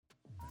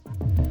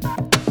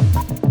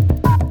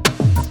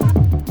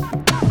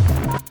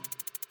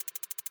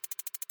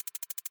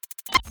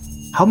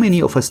How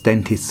many of us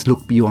dentists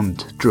look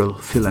beyond drill,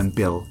 fill and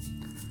bill?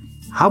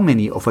 How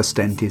many of us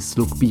dentists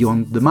look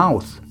beyond the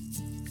mouth?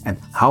 And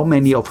how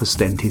many of us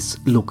dentists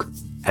look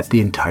at the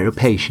entire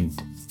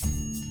patient?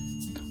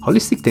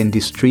 Holistic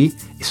dentistry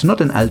is not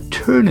an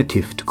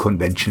alternative to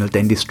conventional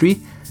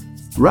dentistry.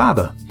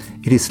 Rather,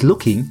 it is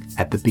looking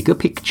at the bigger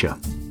picture.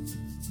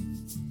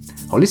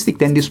 Holistic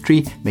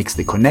dentistry makes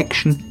the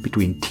connection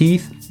between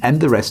teeth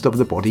and the rest of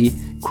the body,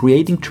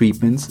 creating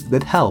treatments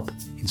that help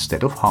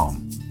instead of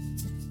harm.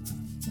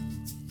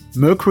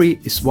 Mercury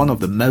is one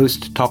of the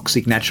most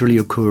toxic naturally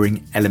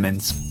occurring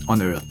elements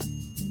on Earth.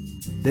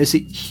 There's a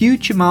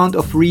huge amount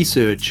of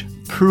research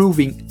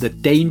proving the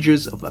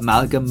dangers of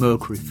amalgam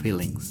mercury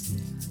fillings.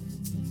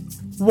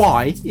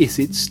 Why is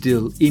it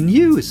still in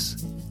use?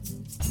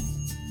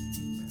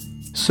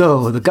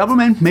 So, the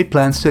government made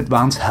plans to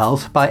advance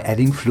health by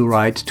adding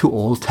fluoride to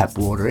all tap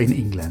water in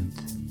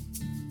England.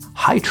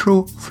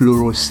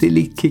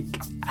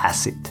 Hydrofluorosilicic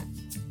acid.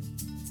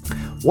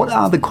 What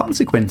are the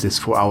consequences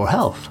for our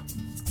health?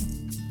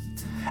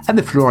 And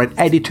the fluoride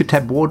added to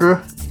tap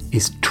water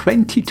is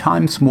 20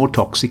 times more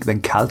toxic than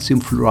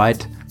calcium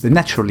fluoride, the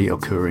naturally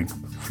occurring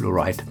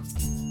fluoride.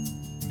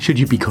 Should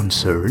you be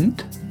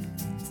concerned?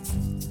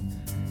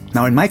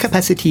 Now, in my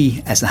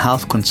capacity as a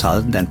health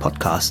consultant and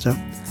podcaster,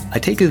 I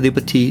take the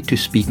liberty to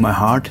speak my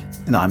heart,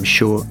 and I'm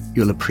sure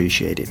you'll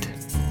appreciate it.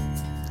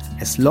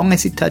 As long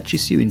as it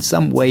touches you in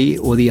some way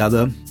or the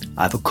other,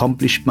 I've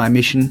accomplished my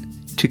mission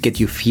to get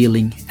you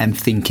feeling and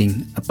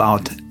thinking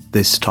about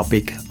this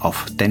topic of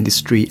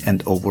dentistry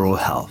and overall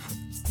health.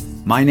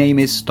 My name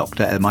is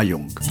Dr. Elmar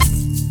Jung.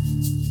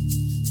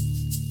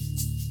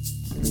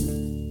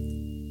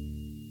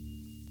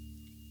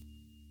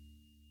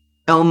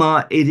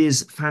 Elmar, it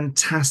is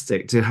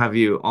fantastic to have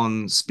you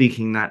on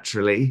Speaking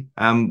Naturally.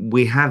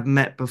 We have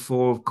met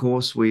before, of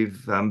course.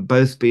 We've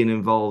both been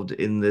involved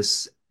in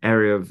this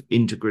area of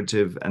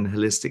integrative and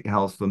holistic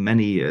health for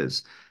many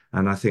years.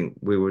 And I think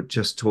we were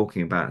just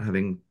talking about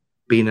having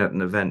been at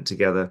an event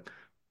together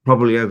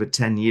probably over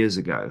 10 years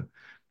ago.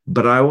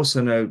 But I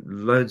also know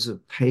loads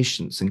of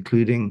patients,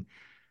 including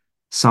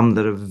some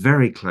that are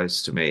very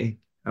close to me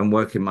and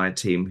work in my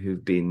team,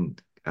 who've been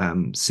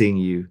seeing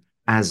you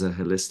as a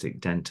holistic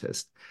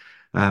dentist,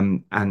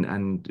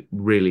 and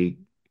really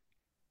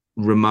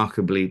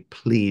remarkably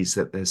pleased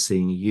that they're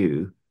seeing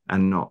you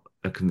and not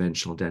a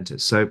conventional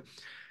dentist. So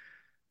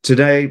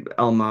today,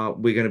 Elmar,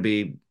 we're going to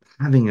be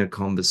having a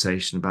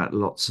conversation about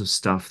lots of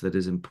stuff that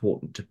is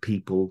important to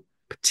people,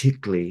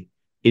 particularly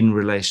in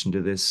relation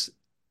to this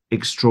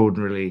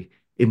extraordinarily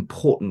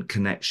important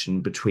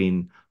connection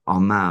between our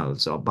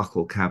mouths, our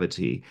buccal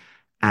cavity,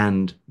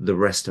 and the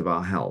rest of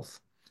our health.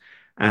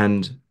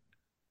 And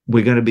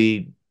we're going to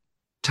be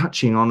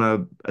touching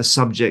on a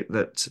subject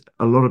that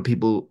a lot of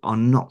people are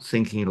not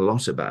thinking a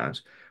lot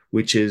about,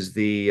 which is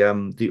the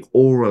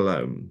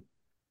oralome.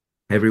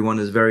 Everyone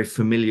is very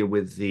familiar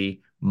with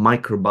the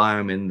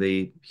microbiome in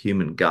the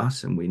human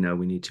gut, and we know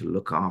we need to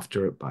look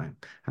after it by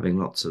having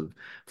lots of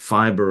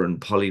fiber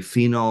and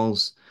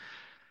polyphenols.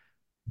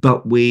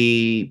 But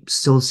we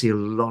still see a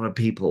lot of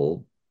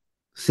people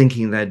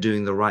thinking they're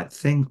doing the right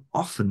thing,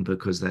 often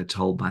because they're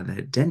told by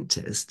their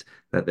dentist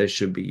that they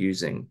should be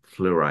using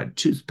fluoride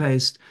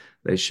toothpaste,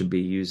 they should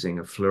be using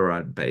a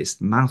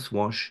fluoride-based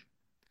mouthwash.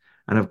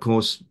 And of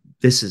course,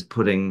 this is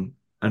putting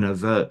an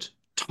overt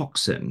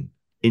toxin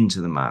into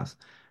the mouth.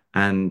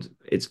 And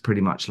it's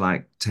pretty much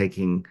like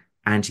taking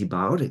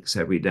antibiotics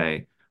every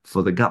day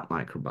for the gut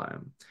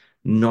microbiome.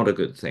 Not a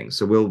good thing.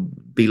 So we'll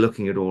be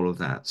looking at all of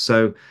that.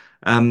 So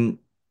to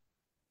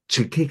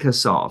kick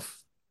us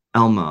off,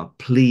 Elmar,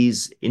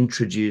 please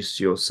introduce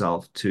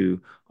yourself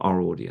to our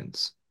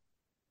audience.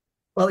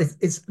 Well,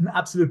 it's an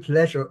absolute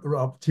pleasure,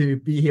 Rob, to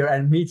be here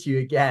and meet you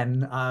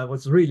again. I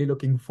was really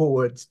looking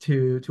forward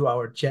to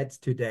our chat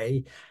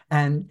today.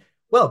 And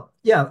well,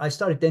 yeah, I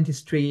started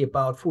dentistry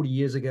about 40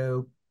 years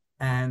ago,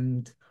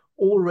 and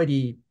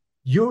already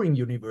during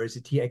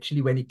university,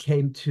 actually, when it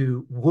came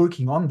to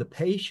working on the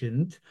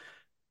patient,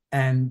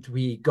 and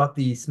we got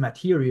these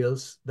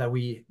materials that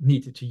we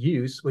needed to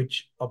use,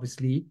 which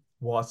obviously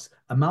was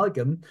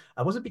amalgam,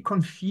 I was a bit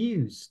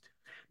confused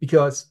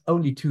because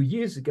only 2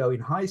 years ago in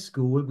high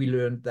school, we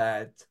learned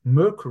that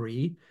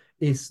mercury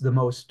is the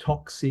most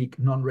toxic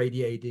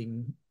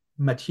non-radiating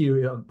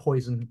material and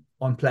poison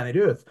on planet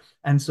Earth.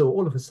 And so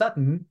all of a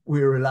sudden,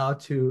 we're allowed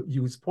to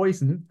use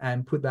poison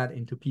and put that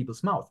into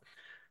people's mouth.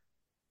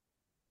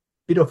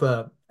 Bit of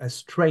a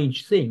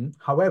strange thing.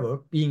 However,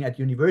 being at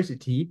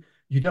university,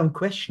 you don't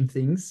question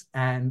things.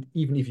 And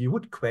even if you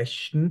would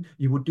question,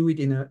 you would do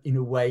it in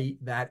a way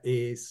that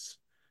is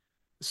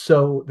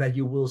so that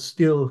you will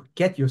still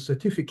get your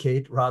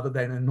certificate rather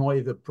than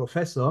annoy the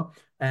professor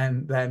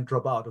and then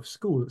drop out of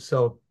school.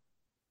 So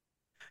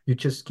you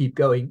just keep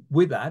going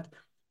with that.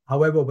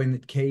 However, when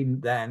it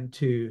came then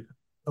to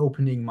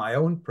opening my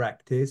own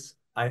practice,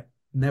 I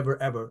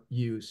never ever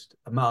used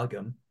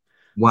amalgam.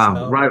 Wow,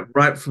 so,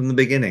 right from the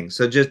beginning.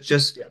 So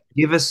just yeah.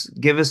 give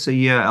us a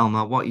year,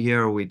 Elmar. What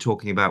year are we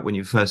talking about when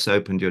you first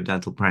opened your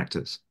dental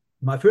practice?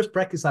 My first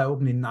practice I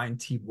opened in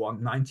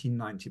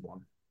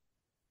 1991.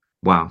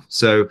 Wow.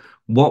 So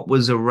what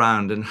was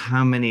around and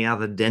how many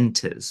other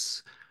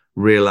dentists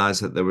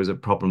realized that there was a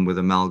problem with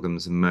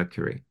amalgams and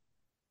mercury?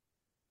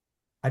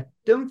 I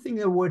don't think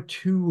there were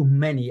too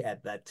many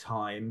at that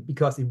time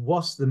because it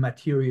was the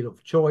material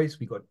of choice.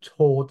 We got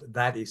taught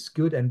that is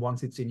good. And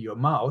once it's in your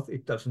mouth,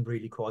 it doesn't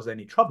really cause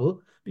any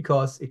trouble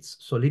because it's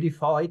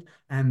solidified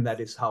and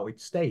that is how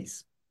it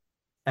stays.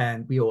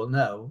 And we all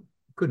know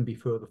it couldn't be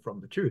further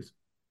from the truth.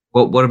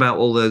 What about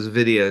all those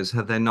videos?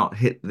 Had they not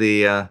hit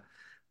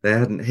they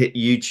hadn't hit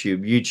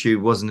YouTube.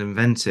 YouTube wasn't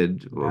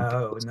invented. Or No,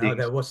 people no, seeing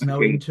there was no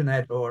smoking.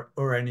 internet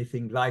or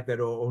anything like that,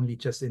 or only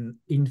just in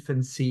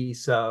infancy.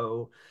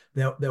 So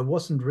there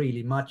wasn't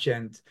really much.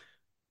 And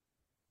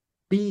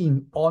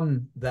being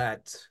on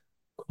that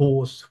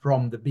course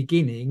from the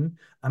beginning,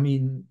 I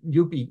mean,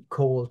 you'll be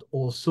called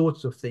all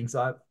sorts of things.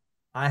 I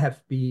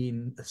have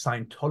been a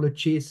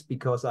Scientologist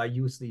because I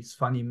use these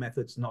funny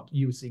methods, not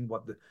using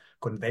what the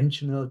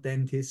conventional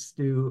dentists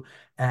do.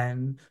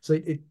 And so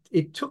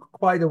it took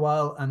quite a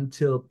while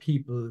until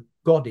people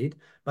got it.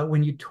 But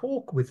when you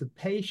talk with a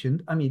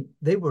patient, I mean,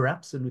 they were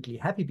absolutely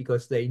happy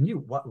because they knew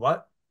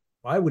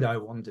why would I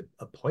want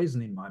a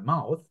poison in my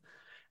mouth?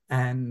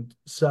 And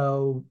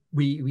so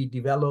we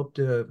developed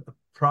a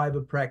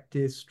private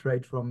practice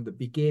straight from the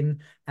begin,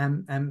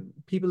 and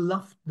people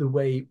loved the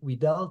way we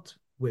dealt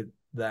with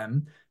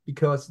them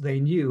because they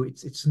knew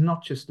it's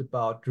not just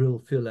about drill,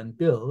 fill, and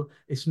bill.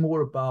 It's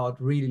more about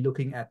really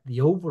looking at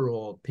the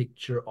overall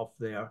picture of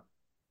their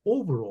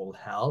overall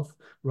health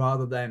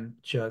rather than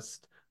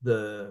just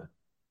the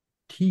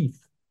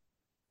teeth.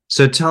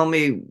 So tell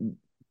me,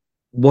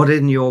 what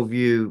in your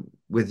view,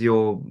 with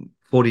your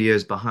 40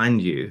 years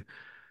behind you,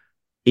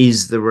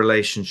 is the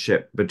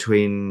relationship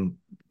between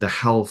the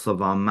health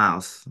of our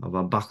mouth, of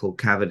our buccal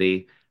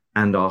cavity,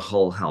 and our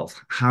whole health?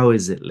 How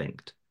is it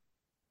linked?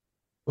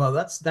 Well,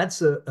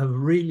 that's a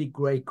really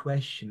great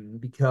question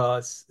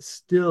because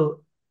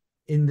still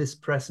in this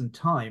present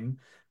time,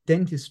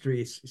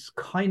 dentistry is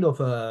kind of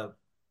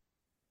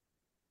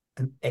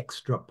an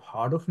extra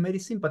part of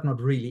medicine, but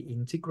not really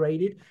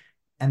integrated.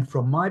 And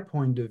from my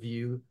point of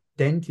view,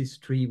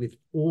 dentistry, with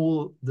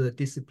all the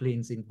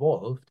disciplines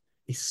involved,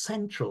 is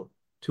central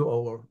to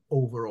our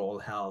overall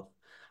health.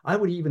 I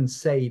would even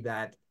say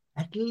that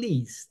at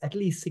least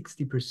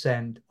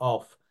 60%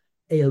 of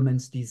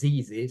ailments,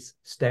 diseases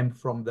stem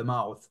from the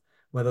mouth.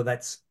 Whether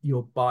that's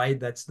your bite,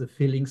 that's the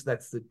fillings,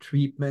 that's the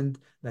treatment,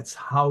 that's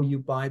how you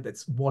bite,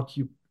 that's what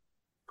you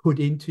put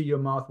into your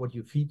mouth, what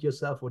you feed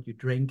yourself, what you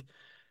drink.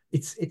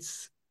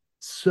 It's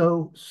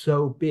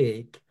so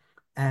big,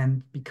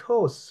 and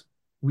because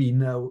we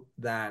know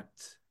that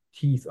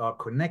teeth are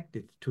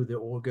connected to the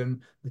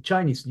organ, the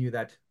Chinese knew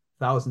that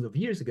thousands of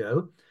years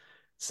ago.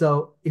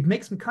 So it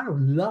makes me kind of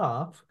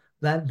laugh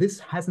that this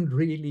hasn't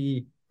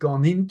really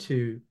gone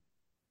into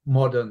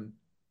modern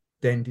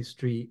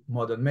dentistry,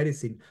 modern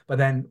medicine. But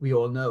then we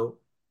all know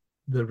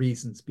the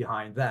reasons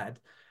behind that.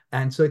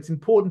 And so it's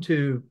important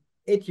to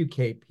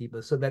educate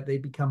people so that they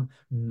become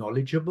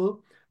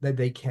knowledgeable, that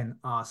they can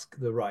ask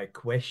the right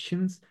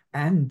questions,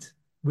 and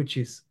which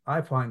is, I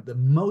find, the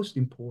most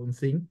important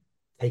thing,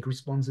 take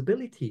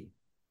responsibility.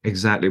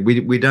 Exactly.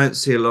 We don't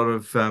see a lot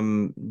of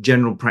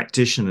general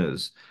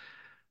practitioners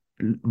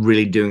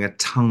really doing a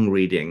tongue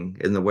reading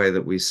in the way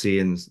that we see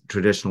in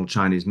traditional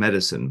Chinese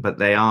medicine, but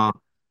they are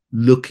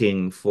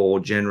looking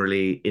for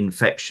generally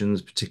infections,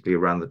 particularly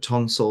around the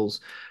tonsils.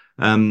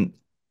 Um,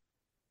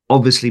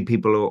 Obviously,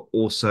 people are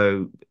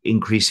also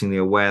increasingly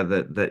aware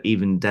that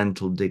even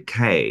dental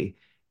decay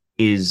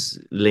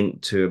is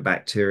linked to a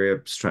bacteria,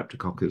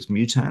 Streptococcus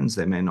mutans.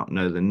 They may not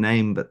know the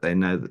name, but they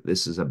know that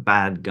this is a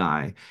bad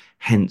guy,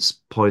 hence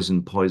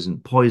poison, poison,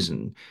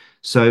 poison.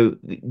 So,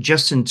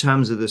 just in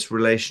terms of this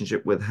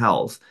relationship with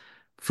health,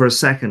 for a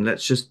second,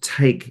 let's just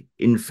take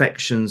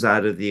infections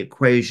out of the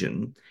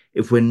equation.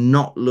 If we're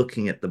not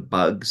looking at the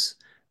bugs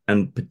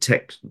and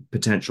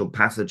potential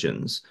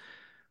pathogens,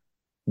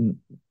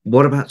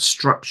 what about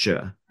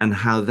structure and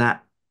how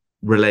that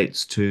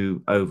relates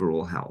to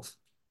overall health?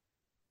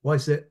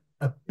 Was a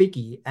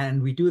biggie,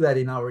 and we do that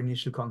in our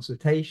initial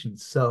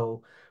consultations.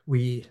 So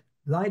we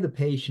lie the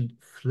patient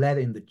flat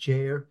in the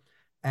chair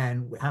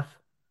and we have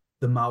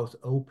the mouth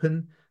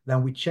open.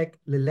 Then we check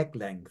the leg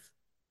length,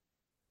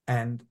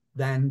 and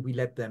then we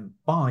let them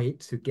bite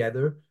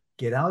together,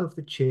 get out of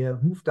the chair,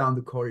 move down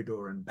the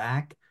corridor and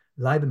back,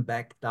 lie them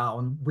back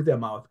down with their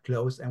mouth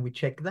closed, and we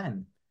check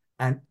then.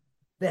 And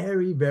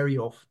very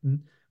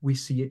often we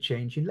see a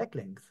change in leg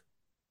length.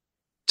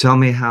 Tell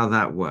me how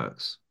that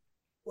works.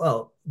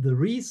 Well, the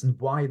reason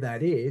why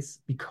that is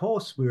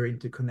because we're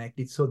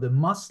interconnected. So the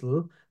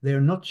muscle, they're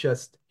not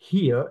just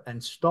here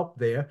and stop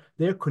there.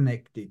 They're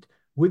connected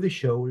with the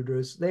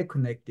shoulders, they're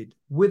connected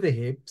with the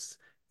hips,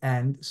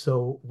 and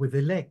so with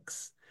the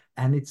legs.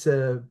 And it's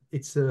a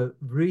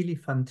really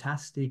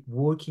fantastic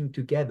working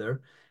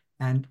together.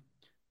 And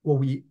what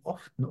we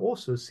often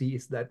also see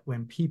is that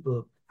when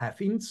people have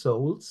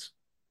insoles,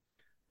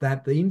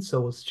 that the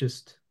insoles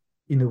just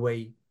in a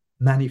way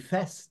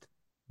manifest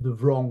the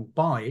wrong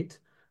bite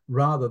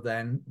rather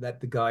than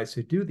that the guys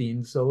who do the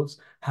insoles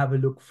have a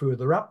look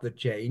further up the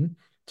chain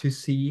to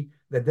see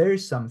that there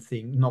is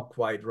something not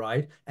quite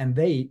right, and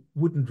they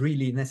wouldn't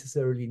really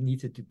necessarily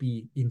needed to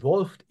be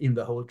involved in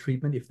the whole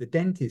treatment if the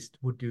dentist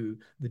would do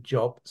the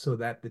job so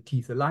that the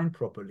teeth align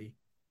properly.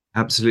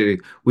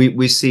 Absolutely.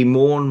 We see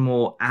more and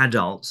more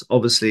adults,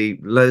 obviously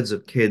loads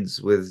of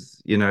kids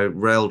with,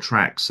 rail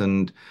tracks,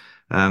 and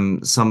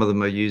some of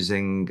them are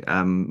using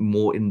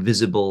more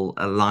invisible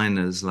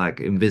aligners like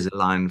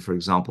Invisalign, for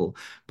example.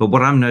 But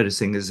what I'm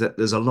noticing is that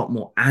there's a lot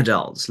more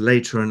adults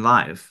later in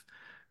life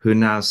who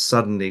now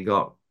suddenly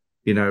got,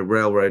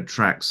 railroad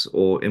tracks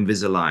or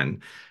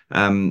Invisalign.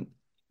 Um,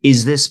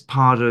 is this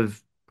part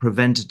of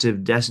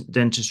preventative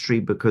dentistry?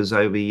 Because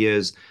over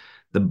years,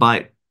 the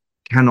bite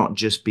cannot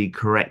just be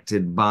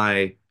corrected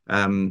by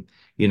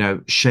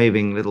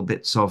shaving little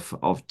bits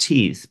of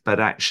teeth,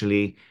 but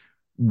actually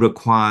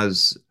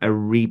requires a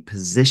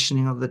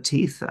repositioning of the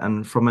teeth.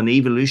 And from an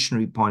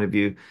evolutionary point of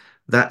view,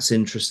 that's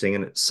interesting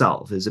in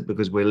itself. Is it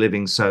because we're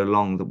living so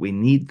long that we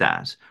need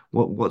that?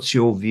 What's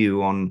your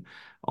view on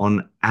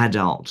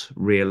adult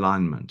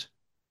realignment?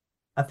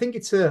 I think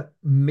it's a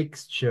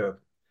mixture.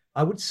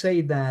 I would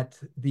say that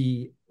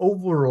the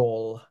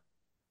overall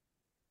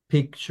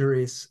picture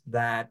is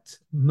that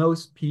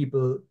most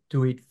people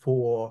do it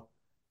for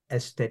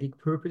aesthetic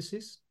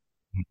purposes.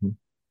 Mhm.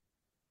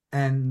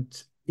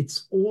 And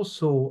it's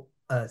also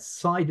a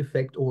side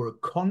effect or a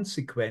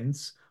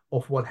consequence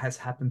of what has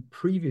happened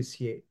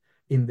previously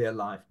in their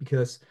life.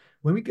 Because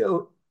when we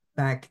go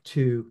back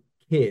to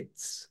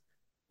kids,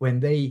 when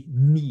they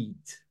need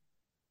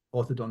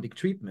orthodontic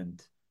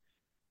treatment,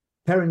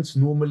 parents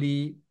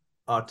normally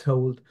are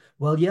told,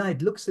 well, yeah,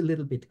 it looks a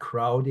little bit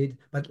crowded,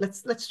 but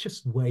let's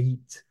just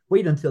wait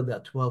until they're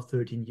 12,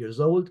 13 years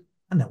old,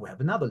 and then we'll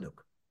have another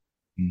look.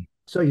 Mm.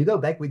 So you go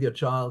back with your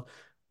child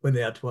when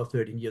they are 12,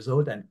 13 years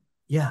old, and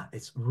yeah,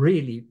 it's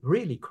really,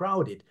 really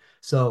crowded.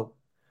 So,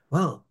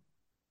 well,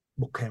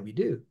 what can we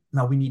do?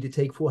 Now we need to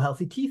take 4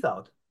 healthy teeth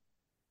out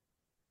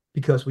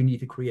because we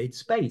need to create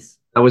space.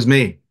 That was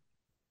me.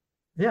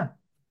 Yeah.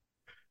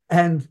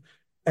 And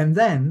and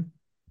then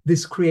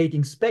this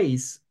creating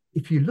space,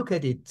 if you look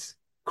at it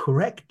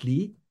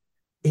correctly,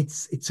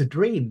 it's a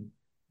dream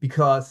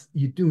because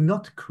you do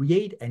not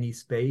create any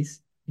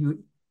space.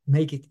 You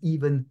make it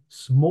even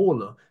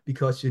smaller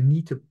because you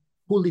need to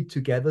pull it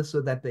together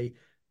so that they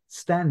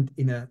stand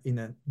in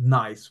a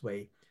nice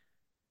way.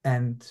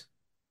 And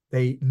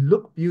they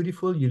look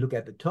beautiful. You look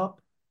at the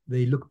top,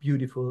 they look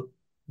beautiful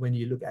when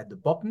you look at the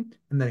bottom,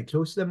 and then you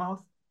close their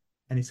mouth,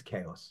 and it's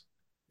chaos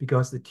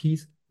because the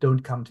teeth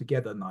don't come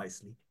together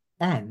nicely.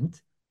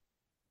 And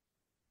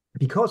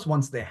because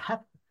once they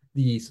have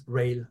these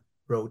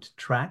railroad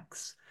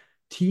tracks,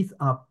 teeth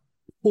are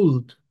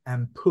pulled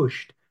and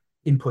pushed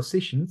in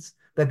positions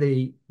that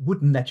they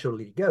wouldn't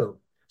naturally go.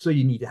 So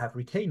you need to have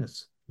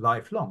retainers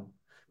lifelong,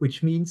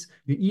 which means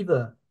you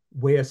either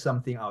wear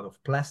something out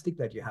of plastic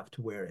that you have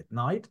to wear at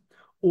night,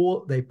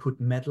 or they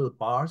put metal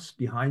bars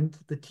behind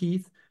the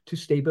teeth to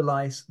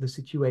stabilize the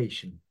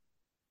situation.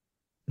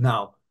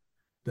 Now,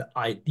 the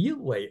ideal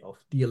way of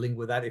dealing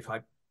with that, if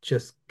I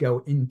just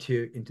go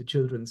into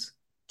children's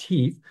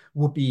teeth,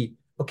 would be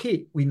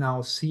okay, we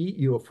now see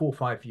you're 4 or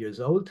 5 years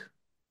old.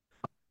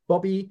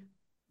 Bobby,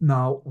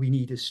 now we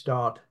need to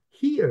start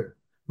here.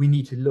 We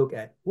need to look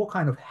at what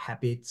kind of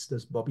habits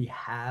does Bobby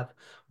have?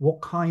 What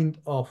kind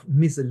of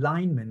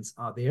misalignments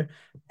are there?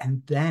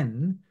 And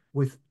then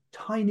with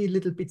tiny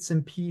little bits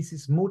and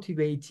pieces,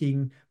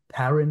 motivating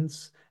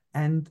parents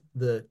and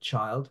the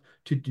child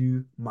to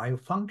do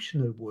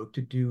myofunctional work,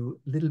 to do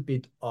a little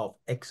bit of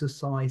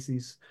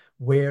exercises,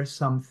 wear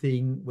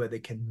something where they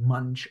can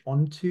munch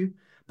onto,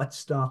 but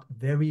start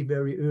very,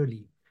 very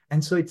early.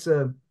 And so it's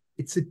a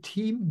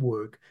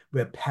teamwork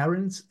where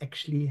parents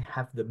actually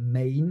have the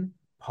main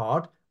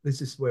part.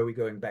 This is where we're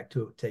going back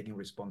to taking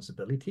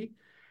responsibility.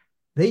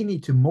 They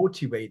need to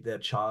motivate their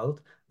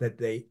child that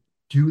they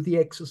do the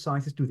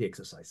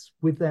exercise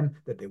with them,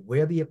 that they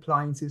wear the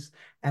appliances,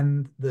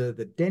 and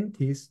the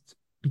dentist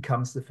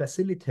becomes the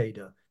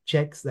facilitator,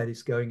 checks that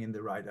it's going in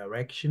the right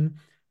direction.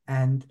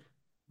 And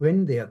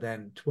when they are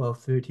then 12,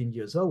 13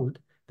 years old,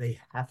 they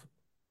have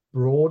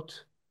broad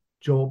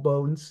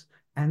jawbones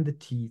and the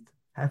teeth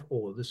have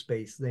all the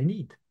space they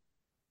need.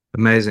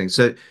 Amazing.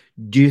 So,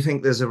 do you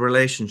think there's a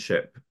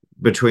relationship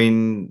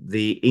between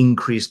the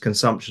increased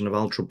consumption of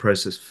ultra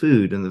processed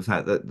food and the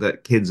fact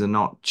that kids are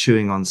not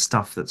chewing on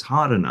stuff that's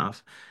hard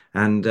enough?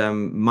 And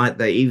might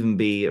there even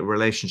be a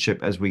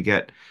relationship as we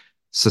get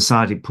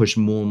society push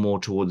more and more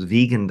towards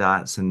vegan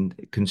diets and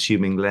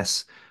consuming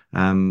less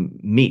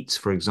meats,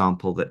 for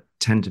example, that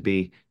tend to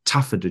be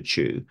tougher to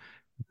chew?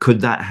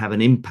 Could that have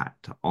an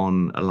impact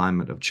on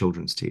alignment of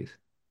children's teeth?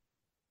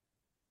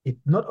 It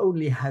not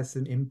only has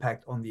an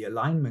impact on the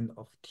alignment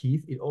of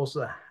teeth, it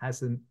also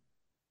has an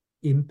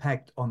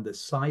impact on the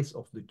size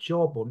of the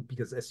jawbone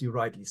because, as you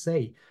rightly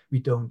say, we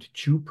don't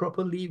chew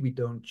properly, we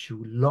don't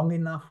chew long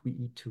enough, we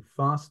eat too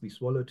fast, we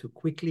swallow too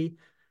quickly.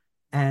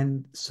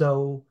 And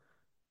so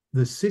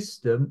the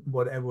system,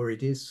 whatever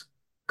it is,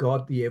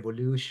 God, the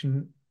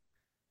evolution,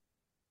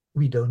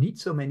 we don't need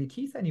so many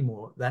teeth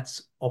anymore.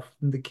 That's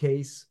often the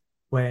case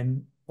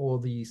when all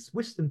these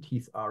wisdom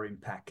teeth are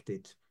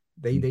impacted.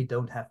 They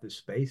don't have the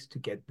space to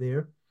get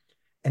there.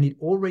 And it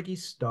already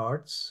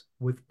starts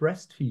with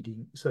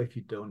breastfeeding. So if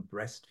you don't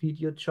breastfeed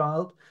your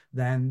child,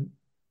 then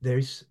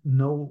there's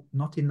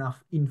not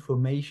enough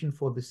information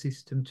for the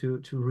system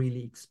to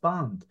really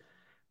expand.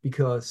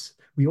 Because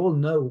we all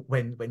know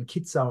when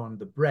kids are on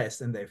the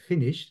breast and they're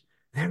finished,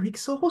 they're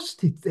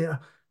exhausted. They're,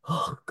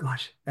 oh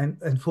gosh,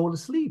 and fall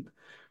asleep.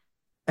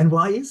 And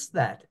why is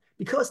that?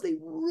 Because they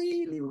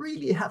really,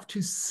 really have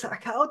to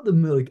suck out the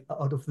milk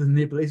out of the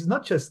nipple. It's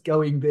not just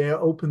going there,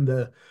 open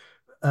the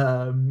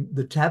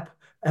tap,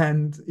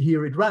 and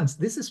here it runs.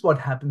 This is what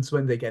happens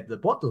when they get the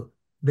bottle.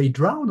 They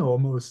drown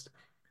almost.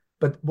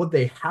 But what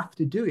they have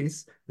to do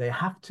is they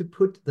have to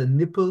put the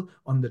nipple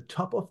on the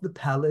top of the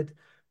palate,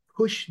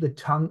 push the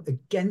tongue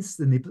against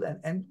the nipple,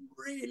 and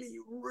really,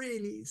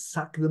 really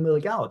suck the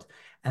milk out.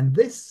 And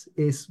this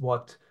is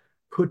what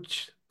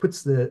puts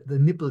the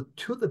nipple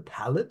to the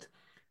palate.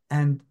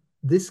 And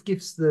this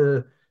gives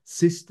the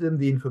system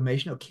the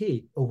information,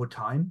 okay, over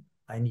time,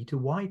 I need to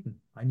widen.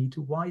 I need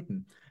to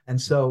widen. And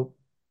so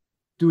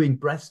doing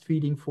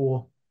breastfeeding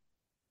for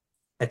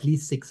at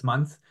least 6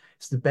 months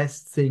is the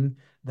best thing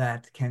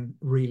that can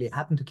really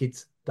happen to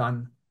kids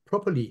done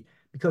properly.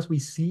 Because we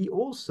see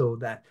also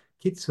that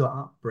kids who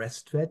are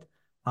breastfed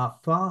are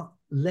far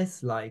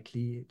less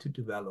likely to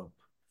develop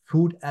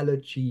food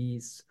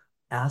allergies,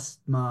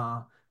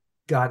 asthma,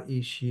 gut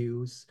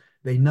issues.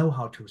 They know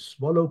how to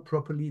swallow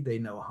properly, they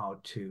know how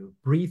to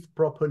breathe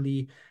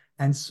properly.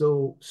 And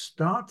so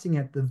starting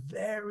at the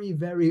very,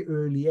 very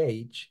early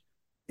age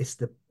is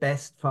the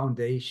best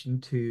foundation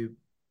to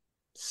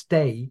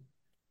stay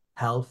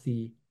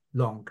healthy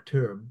long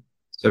term.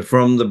 So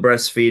from the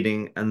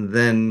breastfeeding, and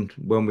then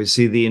when we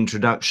see the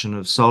introduction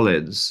of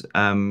solids,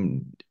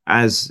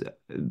 as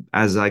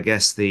I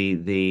guess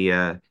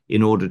the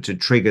in order to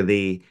trigger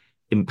the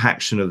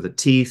impaction of the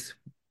teeth,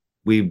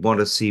 we want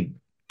to see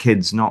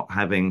kids not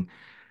having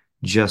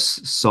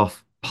just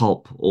soft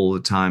pulp all the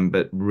time,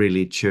 but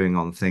really chewing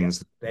on Yeah,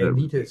 things they that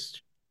need to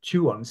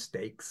chew on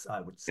steaks, I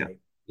would yeah. say.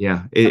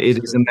 Yeah, it is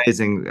Absolutely.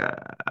 amazing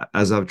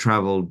as I've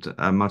traveled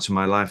much of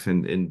my life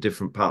in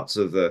different parts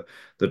of the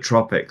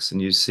tropics,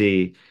 and you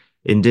see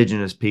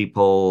indigenous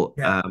people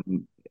Yeah.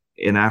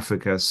 in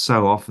Africa.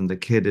 So often the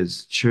kid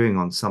is chewing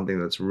on something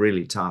that's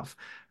really tough.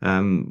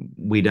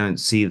 We don't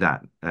see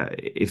that.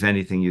 If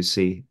anything, you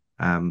see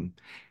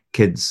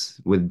kids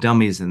with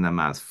dummies in their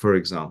mouth, for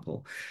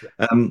example.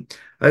 Yeah. Um,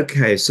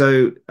 okay,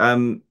 so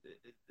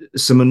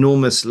some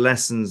enormous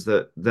lessons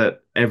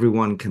that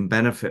everyone can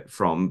benefit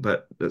from,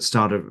 but that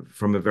started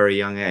from a very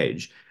young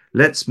age.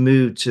 Let's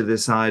move to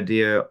this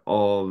idea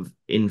of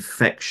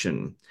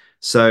infection.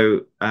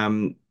 So,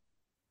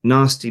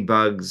 nasty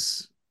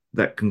bugs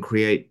that can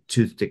create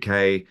tooth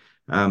decay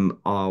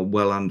are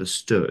well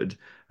understood.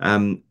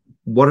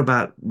 What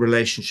about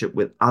relationship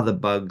with other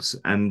bugs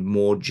and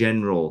more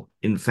general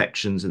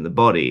infections in the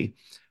body?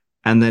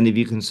 And then if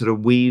you can sort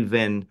of weave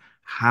in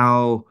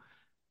how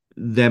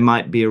there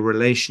might be a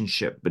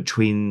relationship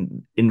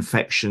between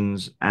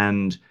infections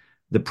and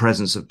the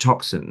presence of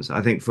toxins.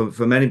 I think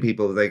for many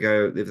people,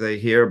 if they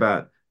hear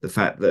about the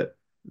fact that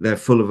they're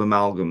full of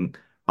amalgam,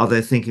 are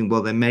they thinking,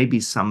 well, there may be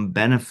some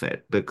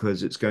benefit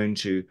because it's going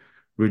to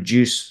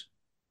reduce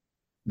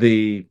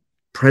the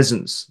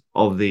presence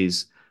of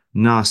these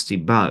nasty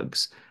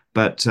bugs.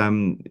 But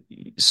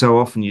so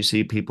often you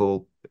see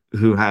people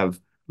who have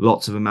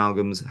lots of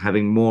amalgams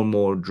having more and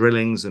more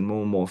drillings and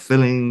more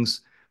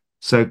fillings.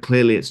 So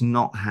clearly it's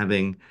not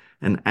having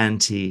an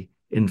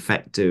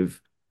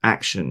anti-infective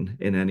action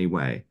in any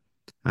way.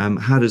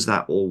 How does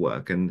that all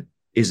work? And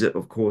is it,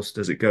 of course,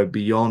 does it go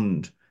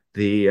beyond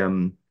the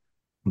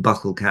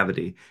buccal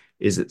cavity?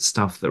 Is it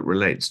stuff that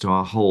relates to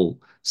our whole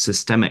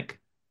systemic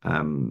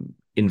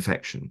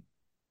infection?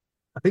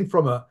 I think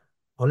from a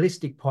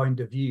holistic point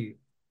of view,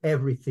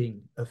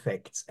 everything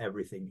affects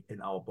everything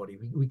in our body.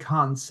 We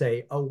can't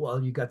say, oh,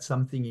 well, you got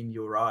something in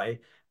your eye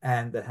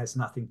and that has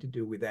nothing to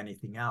do with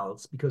anything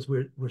else because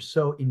we're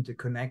so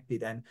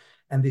interconnected and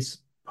this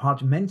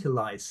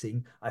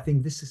compartmentalizing, I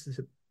think this is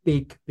a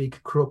big,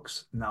 big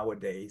crux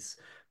nowadays.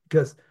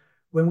 Because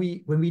when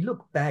we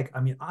look back,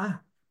 I mean,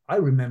 I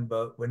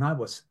remember when I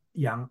was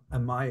young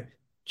and my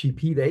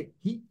GP,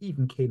 he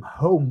even came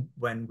home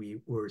when we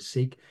were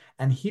sick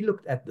and he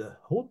looked at the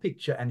whole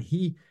picture and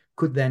he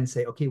could then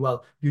say, okay,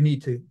 well, you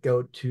need to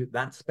go to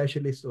that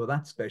specialist or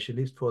that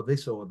specialist for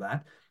this or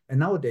that. And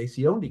nowadays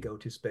you only go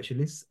to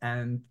specialists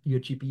and your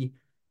GP,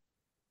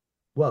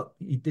 well,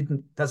 he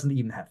doesn't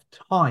even have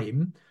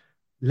time,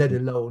 let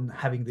alone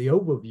having the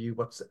overview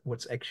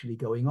what's actually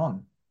going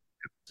on.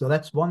 So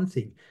that's one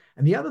thing.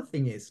 And the other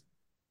thing is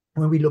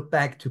when we look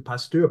back to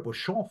Pasteur,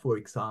 Beauchamp, for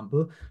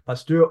example,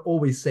 Pasteur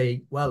always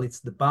saying, well, it's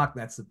the bug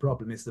that's the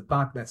problem, it's the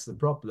bug that's the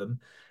problem.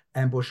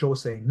 And Beauchamp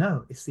saying,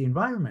 no, it's the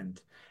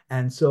environment.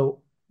 And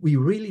so we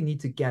really need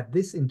to get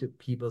this into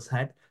people's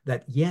head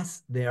that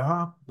yes, there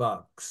are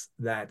bugs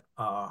that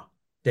are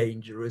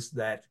dangerous,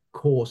 that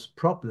cause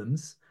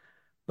problems,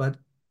 but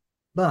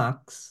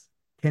bugs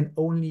can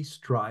only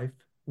strive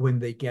when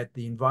they get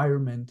the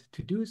environment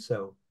to do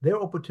so. They're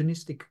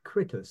opportunistic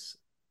critters.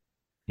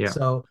 Yeah.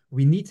 So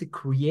we need to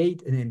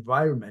create an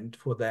environment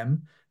for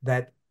them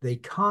that they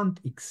can't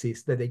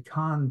exist, that they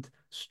can't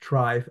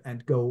strive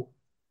and go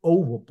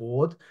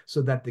overboard,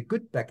 so that the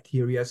good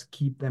bacteria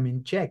keep them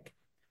in check.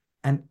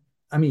 And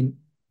I mean,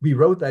 we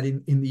wrote that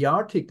in the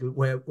article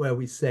where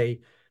we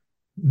say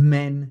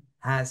man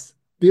has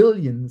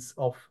billions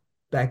of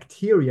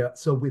bacteria.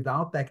 So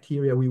without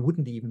bacteria, we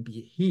wouldn't even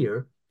be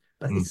here.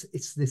 But Mm.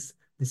 it's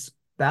this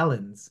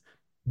balance,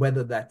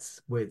 whether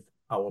that's with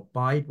our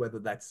bite, whether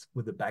that's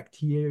with the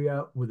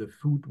bacteria, with the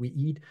food we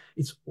eat.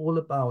 It's all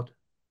about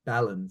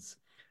balance.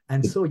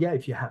 And so, yeah,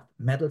 if you have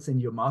metals in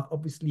your mouth,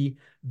 obviously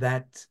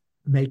that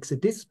makes a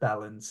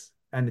disbalance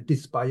and a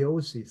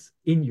dysbiosis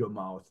in your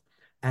mouth.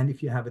 And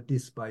if you have a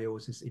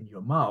dysbiosis in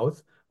your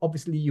mouth,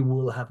 obviously you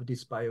will have a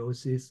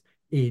dysbiosis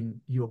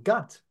in your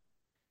gut.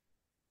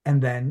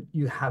 And then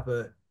you have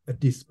a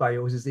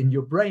dysbiosis in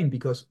your brain,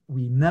 because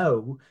we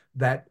know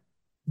that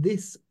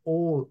this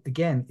all,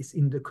 again, is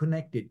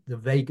interconnected. The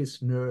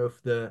vagus nerve,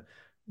 the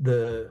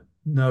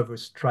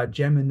nervous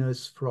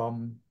trigeminus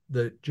from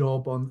the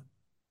jawbone,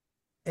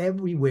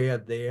 everywhere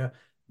there,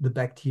 the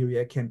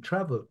bacteria can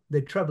travel.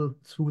 They travel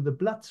through the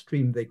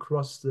bloodstream, they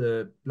cross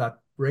the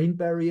blood-brain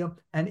barrier,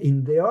 and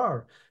in they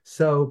are.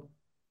 So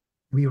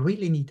we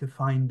really need to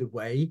find a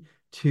way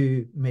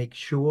to make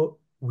sure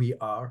we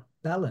are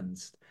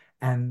balanced.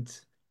 And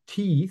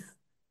teeth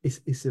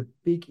is a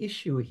big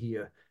issue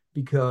here,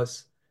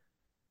 because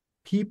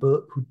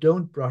people who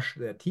don't brush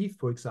their teeth,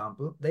 for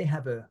example, they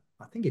have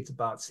I think it's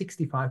about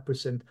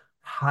 65%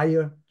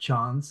 higher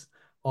chance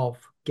of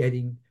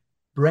getting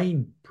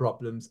brain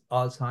problems,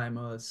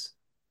 Alzheimer's,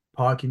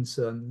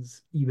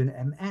 Parkinson's, even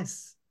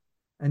MS.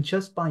 And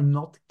just by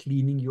not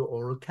cleaning your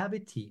oral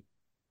cavity.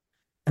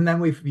 And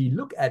then if we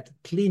look at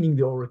cleaning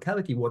the oral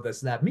cavity, what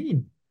does that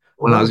mean?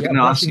 Well, I Well, was yeah, going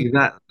to ask brushing. you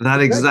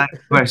that Exactly.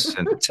 exact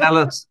question.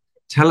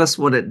 Tell us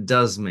what it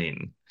does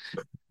mean.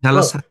 Tell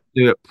us Well, how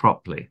to do it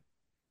properly.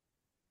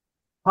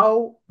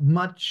 how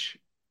much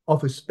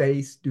of a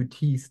space do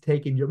teeth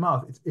take in your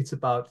mouth? It's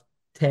about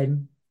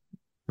 10,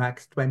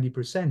 max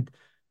 20%.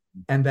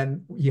 And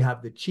then you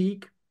have the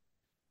cheek,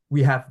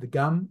 we have the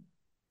gum,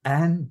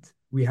 and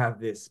we have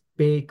this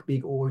big,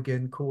 big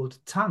organ called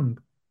tongue.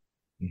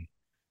 Mm.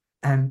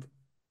 And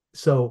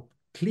so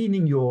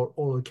cleaning your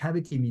oral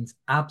cavity means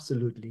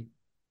absolutely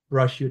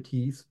brush your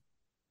teeth.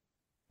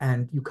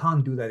 And you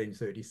can't do that in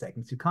 30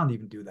 seconds. You can't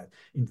even do that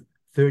in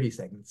 30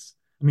 seconds.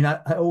 I mean, I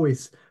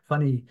always,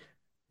 funny,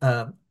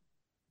 uh,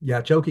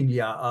 yeah, jokingly,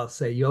 I'll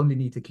say you only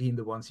need to clean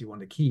the ones you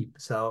want to keep.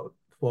 So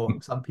for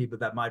some people,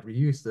 that might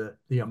reduce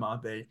the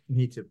amount they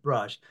need to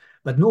brush.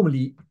 But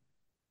normally,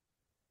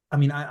 I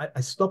mean, I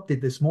stopped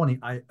it this morning.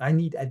 I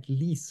need at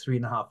least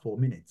 3.5, 4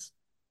 minutes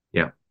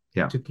Yeah,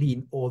 yeah. to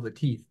clean all the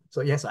teeth. So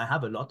yes, I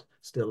have a lot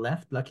still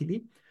left,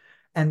 luckily.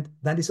 And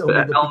that is But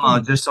only the Elmar,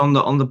 beginning. just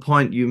on the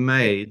point you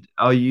made,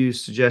 are you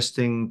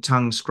suggesting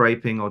tongue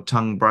scraping or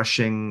tongue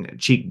brushing,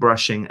 cheek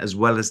brushing, as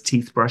well as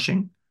teeth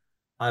brushing?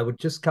 I would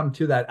just come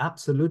to that.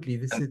 Absolutely.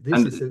 This is And a,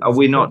 are it's a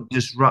we topic. not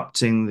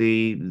disrupting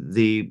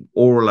the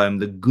oralome,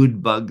 the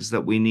good bugs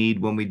that we need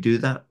when we do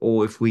that?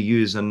 Or if we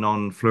use a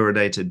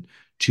non-fluoridated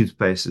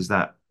toothpaste, is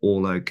that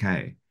all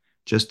okay?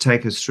 Just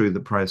take us through the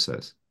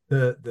process.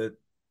 The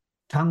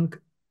tongue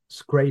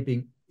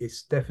scraping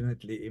is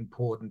definitely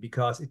important,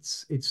 because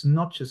it's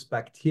not just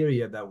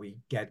bacteria that we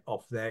get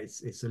off there.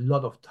 It's a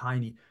lot of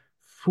tiny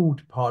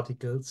food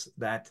particles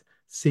that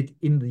sit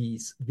in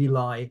these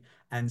villi,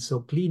 and so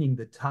cleaning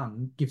the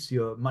tongue gives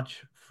you a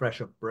much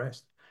fresher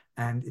breath,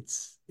 and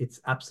it's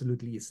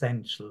absolutely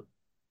essential.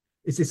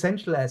 It's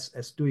essential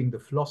as doing the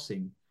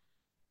flossing.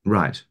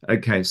 Right.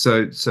 Okay.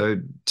 So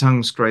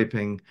tongue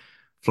scraping,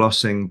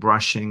 flossing,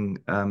 brushing,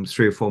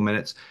 3 or 4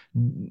 minutes.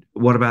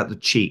 What about the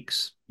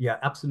cheeks? Yeah,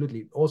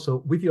 absolutely. Also,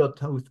 with your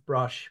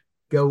toothbrush,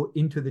 go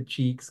into the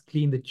cheeks,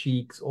 clean the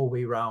cheeks all the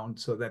way around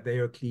so that they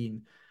are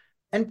clean.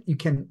 And you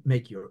can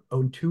make your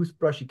own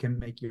toothbrush. You can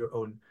make your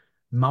own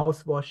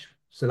mouthwash.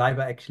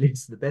 Saliva actually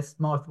is the best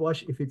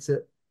mouthwash if it's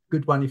a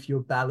good one, if you're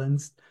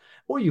balanced.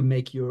 Or you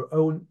make your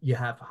own. You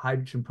have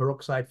hydrogen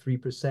peroxide,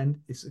 3%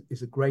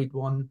 is a great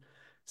one.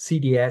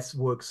 CDS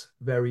works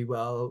very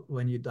well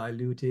when you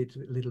dilute it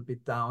a little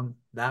bit down.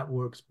 That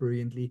works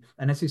brilliantly.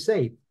 And as you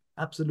say,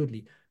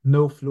 absolutely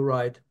no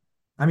fluoride.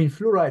 I mean,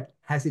 fluoride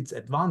has its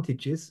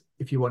advantages,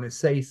 if you want to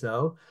say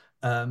so,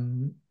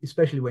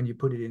 especially when you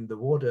put it in the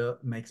water,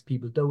 makes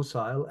people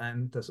docile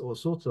and does all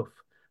sorts of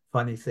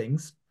funny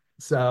things.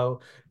 So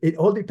it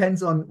all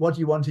depends on what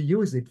you want to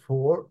use it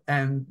for,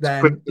 and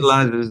then it's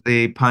Crystallizes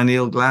the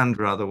pineal gland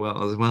rather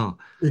well as well.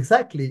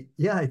 exactly,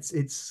 yeah,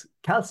 it's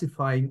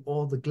calcifying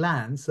all the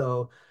glands.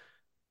 So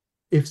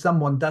if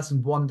someone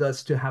doesn't want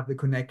us to have the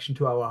connection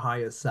to our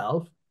higher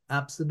self,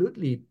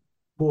 absolutely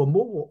pour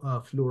more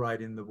fluoride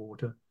in the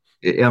water.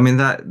 I mean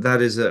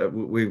that is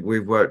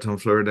we've worked on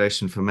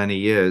fluoridation for many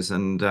years,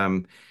 and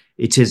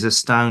it is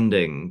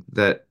astounding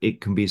that it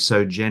can be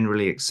so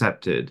generally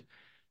accepted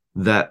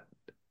that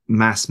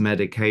mass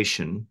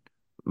medication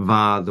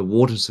via the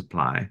water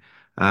supply.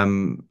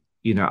 When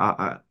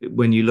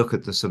you look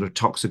at the sort of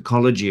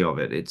toxicology of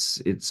it,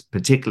 it's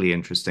particularly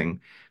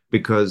interesting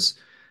because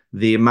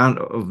the amount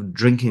of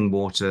drinking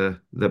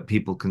water that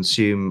people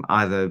consume,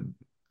 either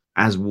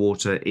as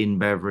water, in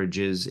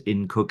beverages,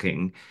 in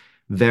cooking,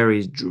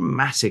 varies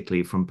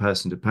dramatically from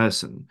person to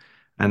person.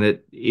 And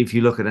if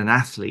you look at an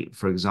athlete,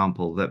 for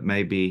example, that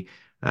may be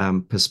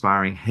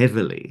perspiring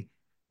heavily,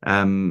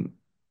 um,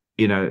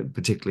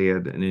 particularly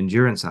an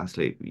endurance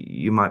athlete,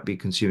 you might be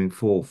consuming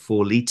four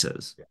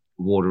liters of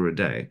water a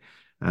day,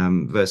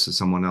 versus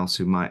someone else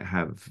who might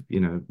have,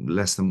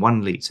 less than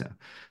 1 liter.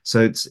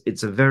 So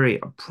it's a very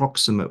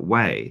approximate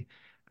way.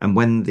 And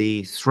when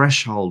the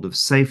threshold of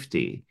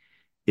safety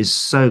is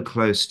so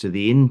close to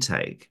the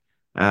intake,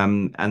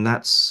 and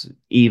that's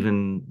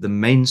even the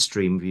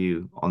mainstream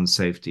view on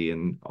safety.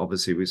 And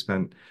obviously, we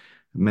spent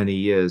many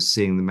years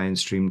seeing the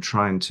mainstream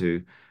trying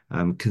to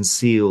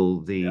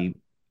conceal the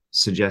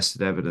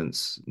suggested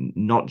evidence,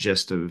 not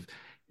just of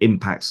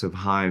impacts of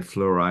high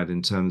fluoride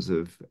in terms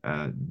of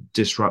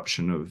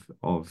disruption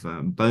of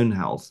bone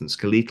health and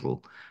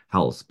skeletal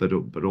health, but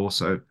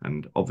also,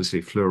 and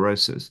obviously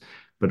fluorosis,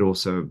 but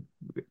also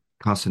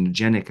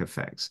carcinogenic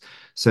effects.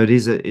 So it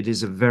is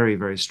a very,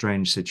 very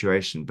strange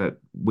situation, but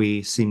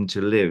we seem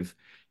to live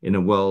in a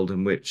world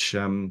in which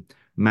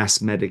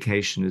mass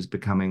medication is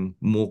becoming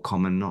more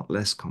common, not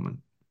less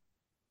common.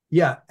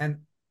 Yeah,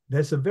 and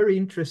there's a very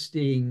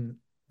interesting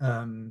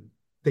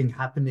thing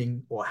happened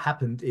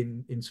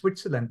in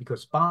Switzerland,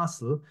 because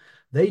Basel,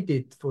 they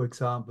did, for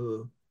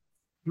example,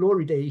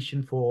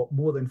 fluoridation for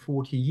more than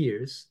 40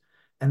 years,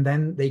 and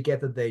then they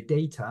gathered their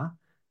data,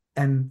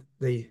 and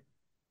they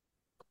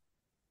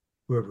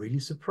were really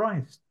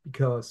surprised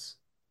because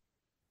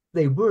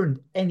they weren't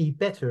any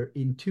better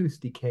in tooth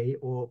decay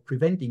or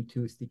preventing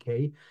tooth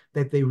decay,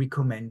 that they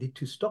recommended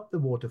to stop the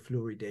water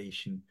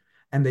fluoridation.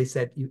 And they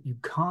said, you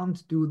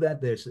can't do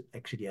that. There's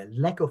actually a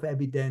lack of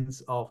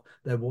evidence of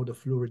that water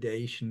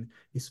fluoridation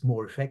is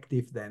more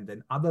effective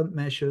than other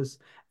measures.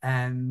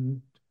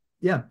 And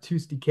yeah,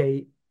 tooth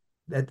decay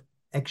that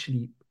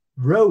actually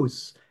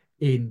rose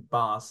in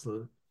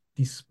Basel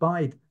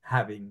despite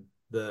having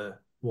the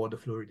water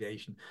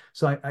fluoridation.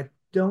 So I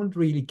don't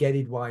really get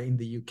it why in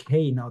the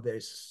UK now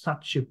there's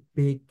such a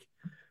big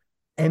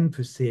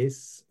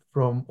emphasis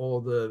from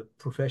all the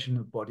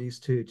professional bodies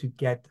to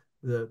get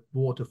the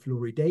water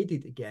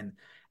fluoridated again.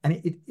 And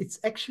it's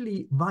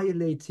actually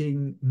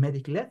violating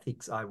medical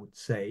ethics, I would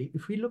say.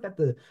 If we look at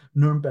the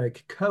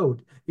Nuremberg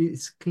Code,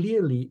 it's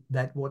clearly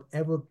that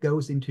whatever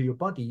goes into your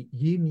body,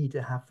 you need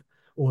to have,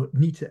 or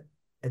need to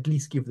at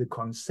least give the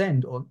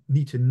consent, or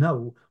need to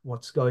know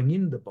what's going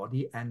in the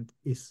body and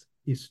is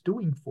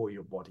doing for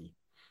your body.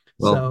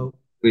 Well, So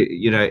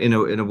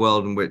in a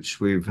world in which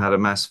we've had a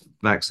mass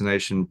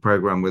vaccination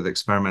program with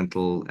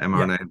experimental yeah,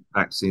 mRNA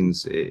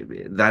vaccines, that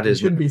you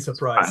is no shouldn't be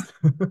surprise.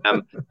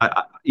 surprised.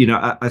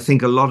 I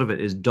think a lot of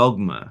it is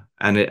dogma,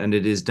 and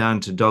it is down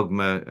to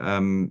dogma.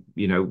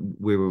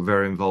 We were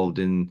very involved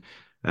in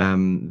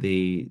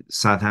the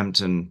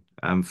Southampton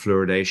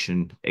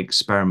fluoridation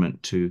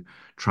experiment to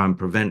try and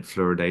prevent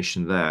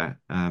fluoridation there.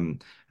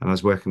 And I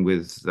was working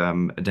with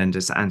a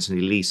dentist,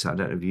 Anthony Leese. I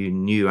don't know if you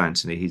knew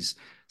Anthony. He's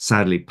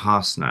sadly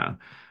passed now.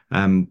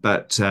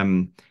 But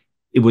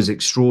it was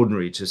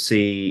extraordinary to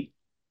see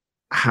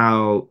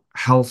how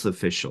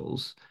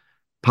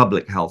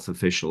public health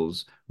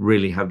officials,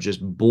 really have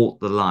just bought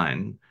the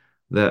line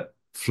that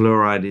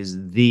fluoride is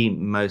the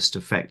most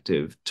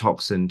effective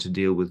toxin to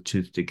deal with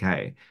tooth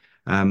decay.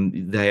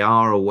 They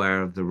are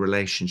aware of the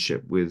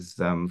relationship with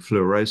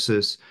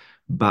fluorosis,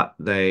 but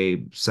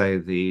they say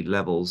the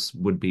levels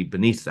would be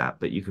beneath that.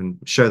 But you can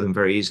show them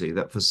very easily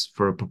that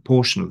for a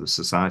proportion of the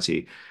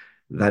society,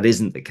 that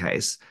isn't the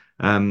case.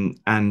 And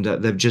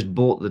they've just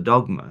bought the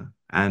dogma,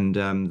 and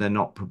they're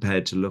not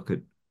prepared to look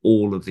at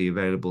all of the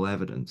available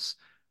evidence.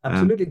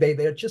 Absolutely.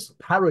 They're just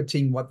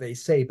parroting what they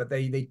say, but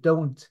they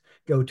don't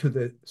go to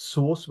the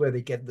source where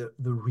they get the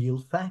real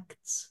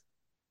facts.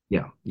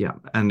 Yeah.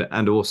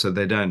 And also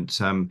they don't,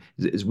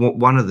 is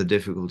one of the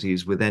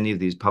difficulties with any of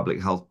these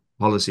public health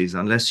policies,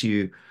 unless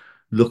you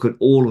look at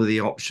all of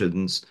the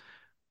options,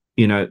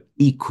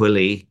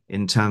 equally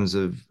in terms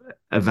of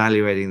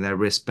evaluating their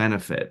risk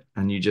benefit,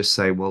 and you just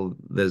say, well,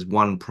 there's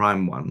one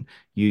prime one,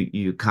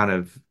 you kind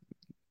of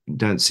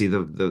don't see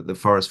the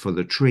forest for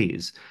the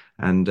trees.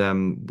 And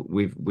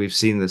we've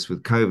seen this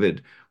with COVID.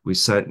 We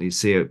certainly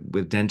see it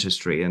with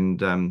dentistry,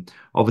 and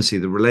obviously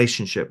the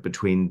relationship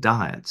between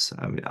diets.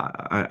 I mean,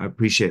 I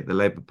appreciate the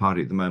Labour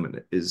Party at the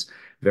moment is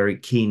very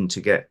keen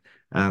to get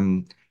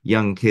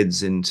young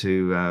kids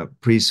into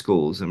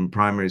preschools and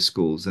primary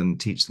schools and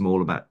teach them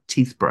all about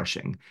teeth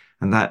brushing,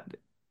 and that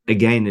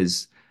again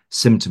is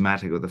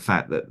symptomatic of the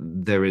fact that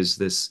there is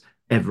this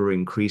ever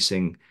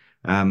increasing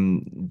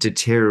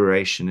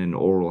deterioration in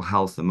oral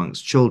health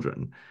amongst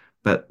children.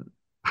 But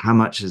how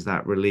much is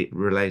that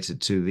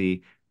related to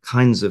the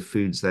kinds of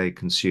foods they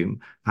consume,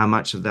 how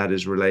much of that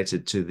is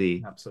related to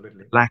the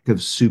Absolutely. lack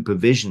of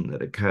supervision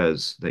that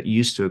occurs, that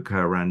used to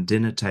occur around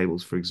dinner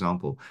tables, for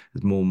example,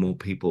 as more and more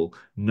people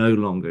no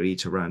longer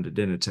eat around a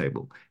dinner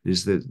table,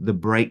 is the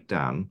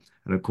breakdown.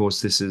 And of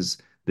course, this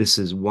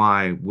is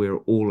why we're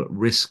all at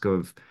risk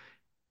of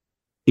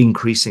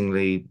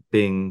increasingly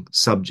being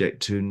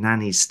subject to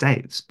nanny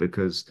states,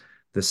 because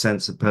the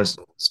sense of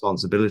personal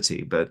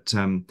responsibility. But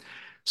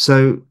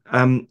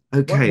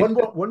okay.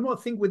 One more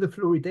thing with the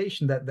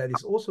fluoridation that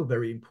is also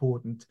very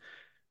important.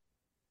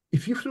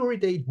 If you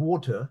fluoridate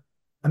water,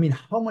 I mean,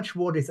 how much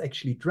water is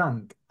actually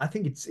drunk? I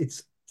think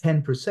it's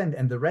 10%,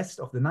 and the rest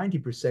of the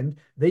 90%,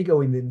 they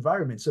go in the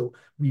environment. So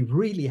we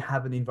really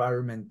have an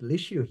environmental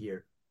issue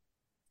here.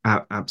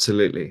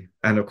 Absolutely.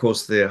 And of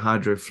course, the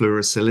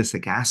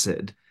hydrofluorosilicic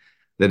acid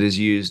that is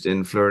used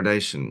in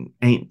fluoridation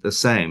ain't the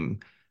same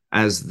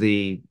as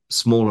the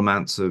small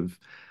amounts of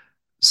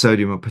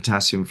sodium or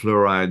potassium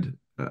fluoride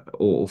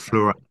or Exactly.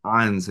 fluoride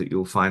ions that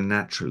you'll find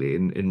naturally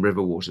in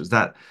river waters.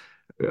 That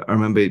I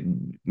remember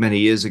many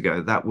years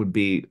ago, that would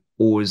be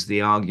always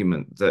the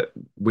argument that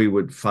we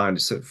would find.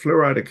 So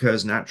fluoride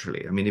occurs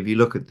naturally. I mean, if you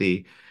look at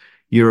the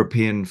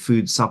European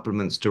Food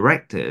Supplements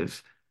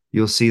Directive,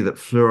 you'll see that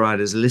fluoride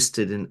is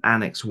listed in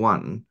Annex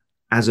 1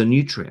 as a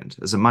nutrient,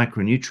 as a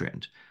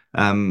micronutrient.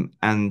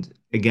 And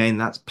again,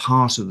 that's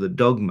part of the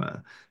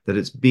dogma that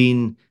it's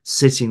been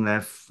sitting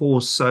there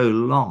for so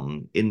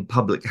long in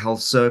public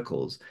health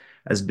circles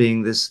as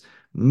being this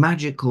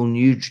magical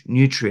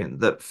nutrient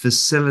that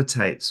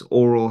facilitates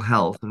oral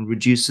health and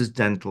reduces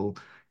dental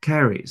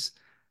caries.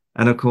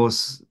 And of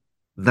course,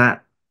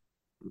 that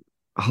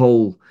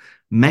whole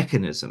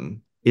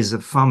mechanism is a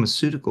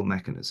pharmaceutical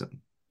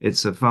mechanism.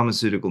 It's a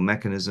pharmaceutical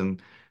mechanism.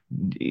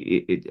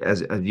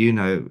 As you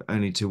know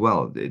only too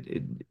well,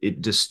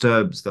 it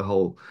disturbs the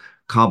whole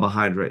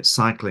carbohydrate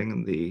cycling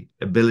and the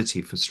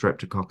ability for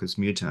Streptococcus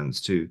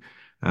mutans to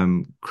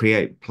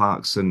create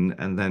plaques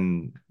and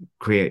then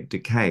create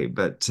decay.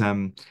 But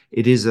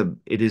it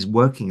is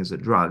working as a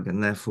drug,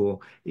 and therefore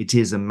it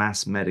is a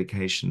mass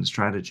medication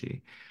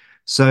strategy.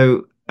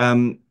 So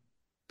on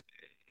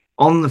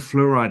the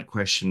fluoride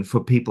question,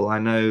 for people I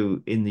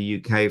know in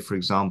the UK, for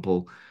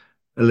example,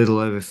 a little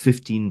over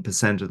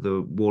 15% of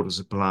the water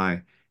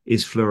supply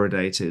is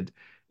fluoridated.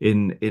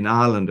 In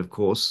Ireland, of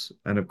course,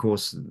 and of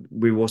course,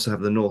 we also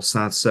have the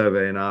North-South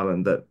Survey in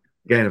Ireland that,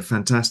 again, a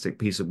fantastic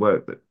piece of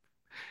work that,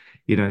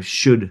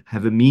 should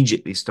have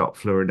immediately stopped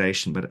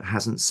fluoridation, but it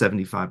hasn't.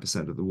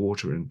 75% of the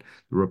water in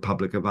the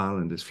Republic of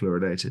Ireland is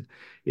fluoridated.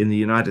 In the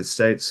United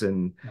States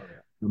and Oh,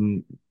 yeah.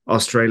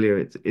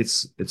 Australia,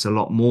 it's a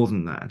lot more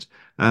than that.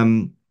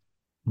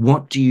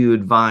 What do you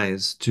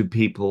advise to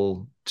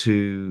people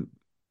to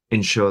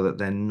ensure that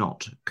they're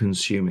not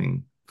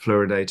consuming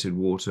fluoridated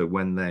water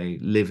when they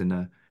live in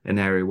an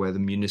area where the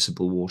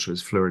municipal water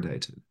is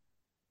fluoridated?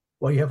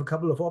 Well, you have a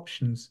couple of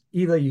options.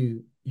 Either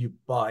you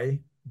buy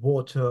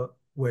water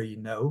where you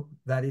know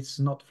that it's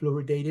not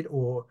fluoridated,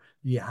 or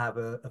you have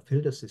a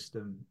filter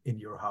system in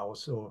your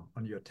house or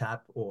on your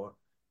tap or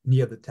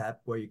near the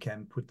tap where you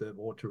can put the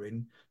water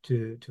in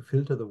to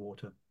filter the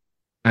water.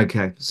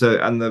 Okay, so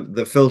and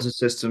the filter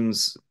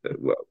systems,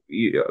 well,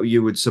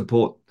 you would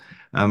support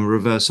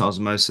reverse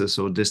osmosis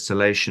or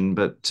distillation,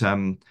 but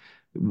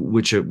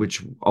which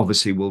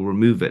obviously will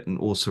remove it and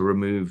also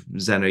remove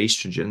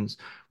xenoestrogens.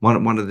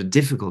 One of the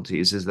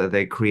difficulties is that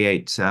they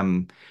create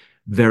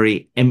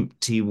very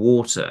empty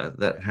water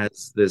that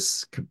has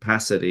this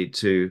capacity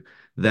to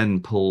then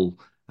pull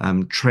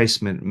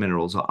trace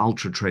minerals or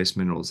ultra trace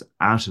minerals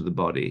out of the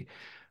body.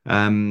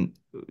 Um,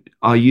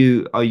 are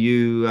you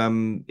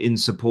in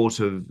support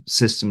of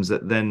systems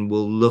that then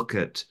will look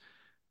at,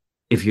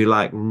 if you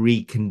like,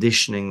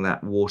 reconditioning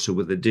that water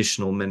with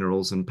additional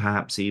minerals and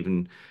perhaps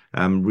even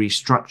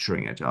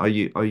restructuring it? Are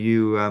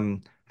you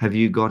have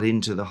you got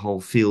into the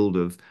whole field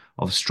of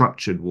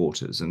structured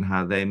waters and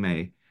how they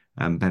may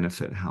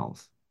benefit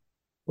health?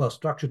 Well,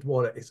 structured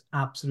water is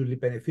absolutely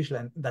beneficial,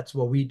 and that's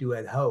what we do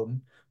at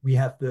home. We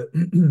have the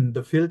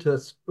the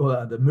filters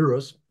or the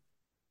mirrors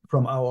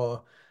from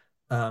our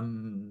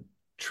um,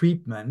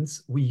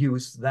 treatments. We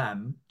use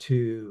them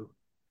to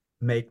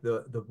make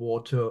the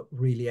water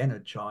really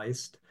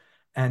energized.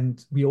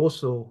 And we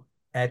also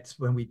add,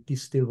 when we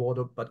distill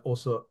water, but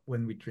also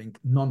when we drink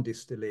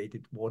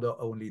non-distillated water,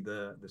 only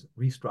the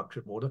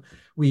restructured water,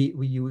 we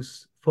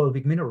use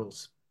fulvic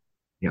minerals.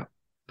 Yeah,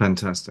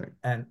 fantastic.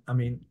 And I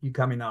mean, you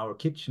come in our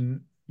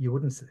kitchen, you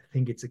wouldn't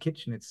think it's a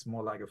kitchen. It's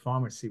more like a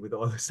pharmacy with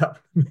all the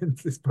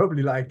supplements. It's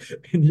probably like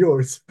in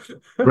yours.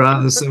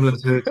 Rather similar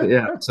to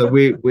yeah. So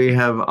we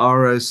have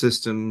RO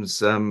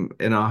systems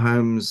in our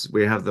homes.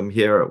 We have them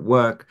here at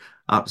work,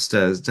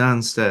 upstairs,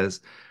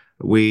 downstairs.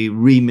 We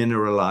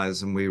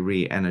remineralize and we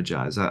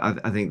re-energize.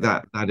 I think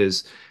that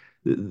is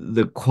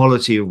the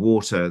quality of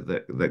water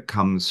that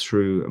comes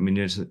through a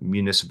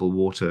municipal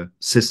water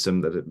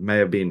system, that it may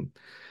have been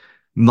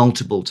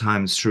multiple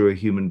times through a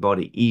human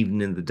body,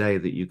 even in the day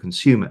that you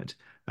consume it,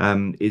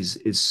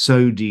 is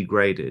so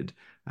degraded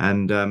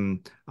And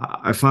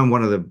I find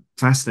one of the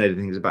fascinating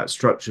things about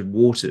structured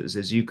waters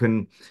is you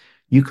can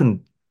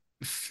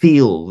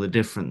feel the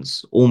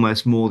difference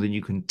almost more than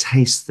you can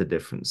taste the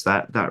difference.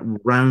 That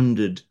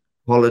rounded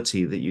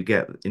quality that you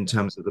get in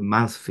terms of the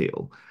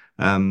mouthfeel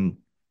um,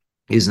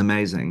 is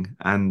amazing.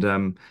 And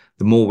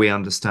the more we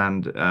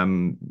understand,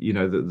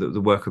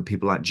 the work of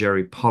people like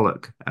Jerry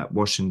Pollock at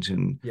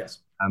Washington, Yes.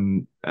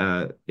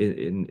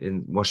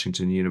 in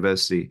Washington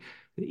University,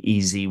 the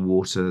easy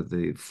water,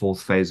 the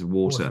fourth phase of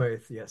Fourth water.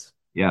 faith, yes.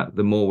 Yeah,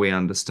 the more we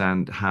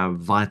understand how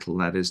vital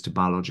that is to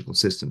biological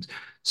systems.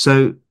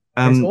 So,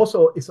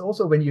 It's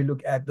also when you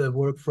look at the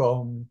work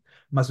from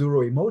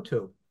Masuro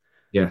Emoto,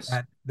 yes.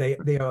 and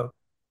they are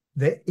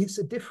there is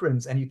a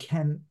difference, and you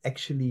can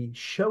actually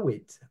show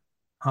it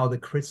how the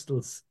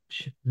crystals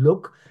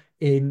look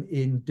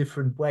in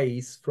different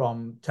ways,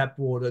 from tap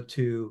water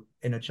to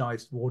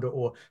energized water,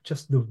 or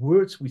just the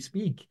words we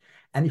speak.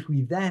 And if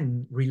we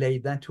then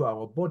relate that to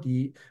our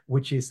body,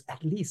 which is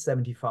at least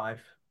 75%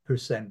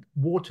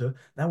 water,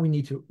 then we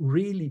need to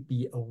really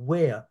be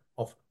aware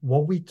of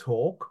what we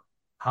talk,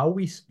 how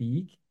we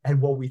speak, and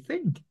what we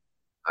think.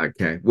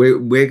 Okay,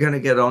 we're going to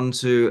get on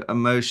to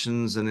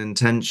emotions and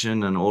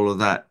intention and all of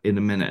that in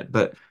a minute,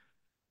 but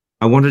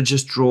I want to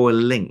just draw a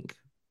link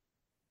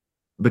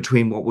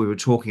between what we were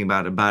talking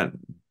about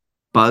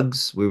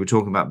bugs. We were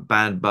talking about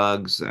bad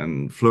bugs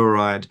and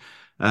fluoride,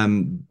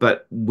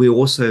 but we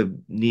also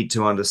need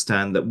to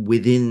understand that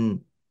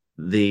within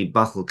the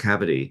buccal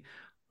cavity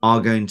are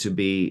going to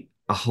be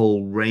a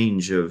whole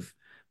range of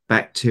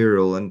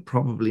bacterial and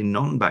probably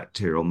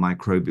non-bacterial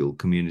microbial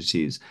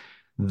communities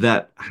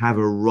that have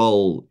a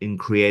role in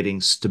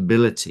creating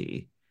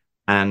stability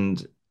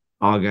and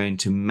are going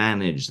to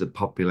manage the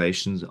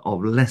populations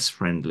of less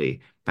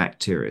friendly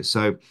bacteria.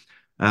 So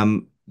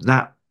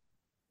that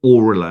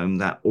oralome,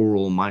 that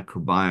oral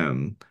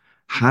microbiome,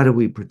 how do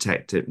we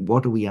protect it?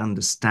 What do we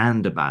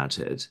understand about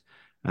it?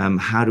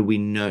 How do we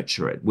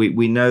nurture it?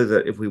 We know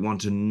that if we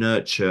want to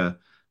nurture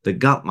the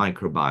gut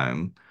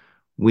microbiome,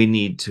 we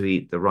need to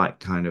eat the right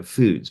kind of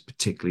foods,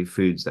 particularly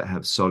foods that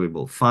have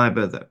soluble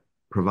fiber that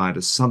provide a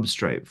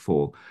substrate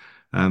for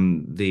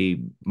the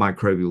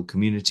microbial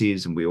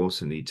communities. And we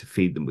also need to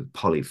feed them with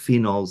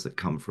polyphenols that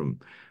come from,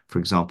 for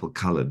example,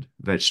 colored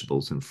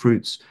vegetables and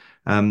fruits.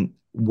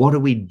 What do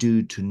we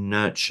do to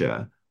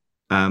nurture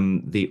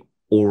the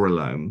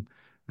oralome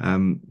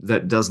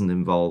that doesn't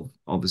involve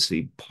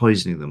obviously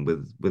poisoning them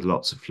with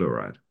lots of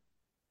fluoride?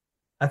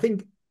 I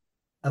think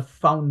a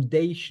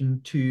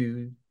foundation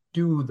to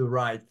do the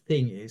right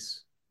thing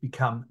is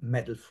become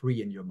metal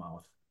free in your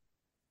mouth,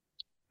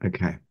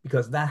 Okay.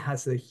 because that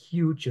has a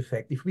huge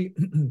effect. If we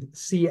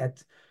see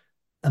at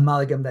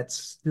amalgam that's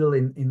still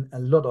in a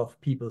lot of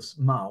people's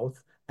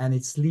mouth and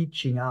it's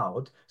leaching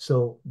out,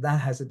 so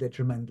that has a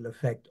detrimental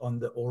effect on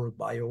the oral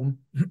biome.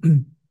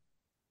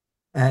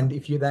 And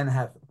if you then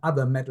have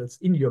other metals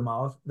in your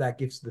mouth, that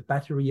gives the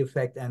battery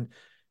effect. And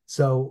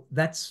so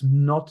that's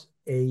not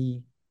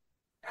a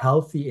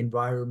healthy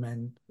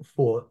environment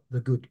for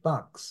the good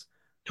bugs.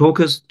 Talk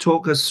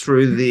us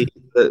through the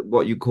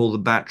what you call the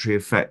battery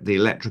effect, the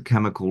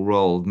electrochemical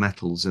role of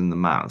metals in the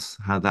mouth,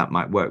 how that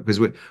might work. Because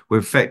we're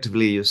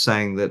effectively you're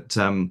saying that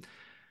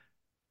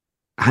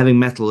having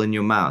metal in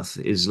your mouth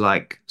is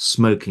like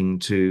smoking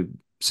to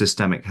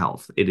systemic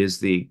health. It is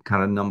the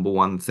kind of number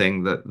one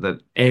thing that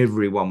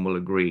everyone will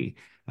agree,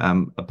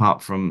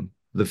 apart from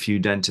the few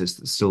dentists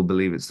that still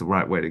believe it's the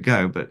right way to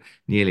go, but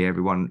nearly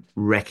everyone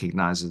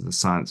recognizes the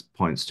science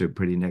points to a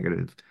pretty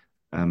negative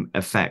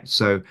effect.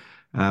 So,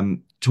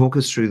 talk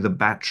us through the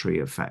battery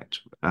effect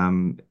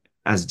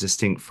as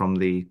distinct from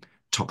the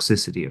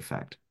toxicity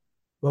effect.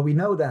 Well, we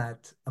know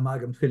that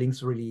amalgam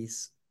fillings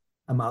release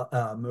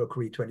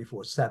mercury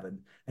 24/7.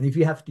 And if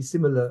you have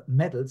dissimilar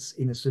metals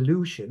in a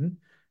solution,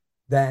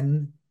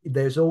 then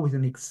there's always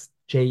an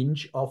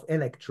exchange of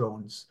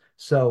electrons.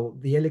 So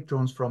the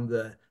electrons from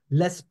the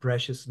less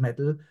precious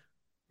metal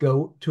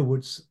go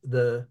towards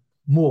the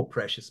more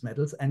precious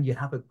metals, and you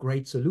have a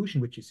great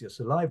solution, which is your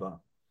saliva.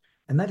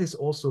 And that is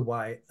also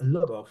why a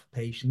lot of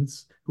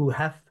patients who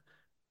have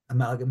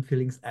amalgam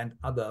fillings and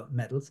other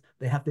metals,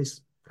 they have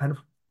this kind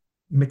of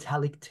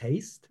metallic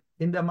taste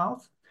in their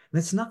mouth. And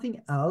it's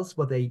nothing else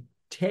what they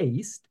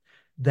taste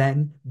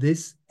than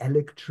this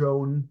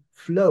electron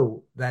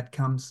flow that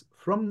comes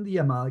from the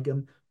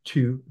amalgam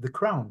to the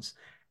crowns.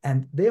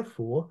 And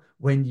therefore,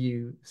 when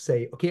you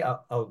say, okay,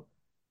 I'll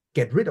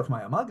get rid of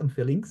my amalgam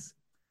fillings,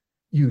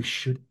 you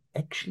should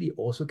actually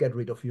also get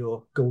rid of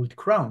your gold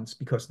crowns,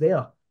 because they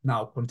are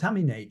now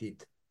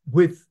contaminated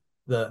with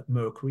the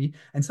mercury.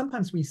 And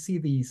sometimes we see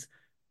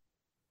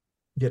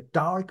the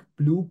dark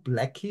blue,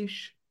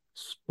 blackish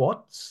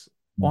spots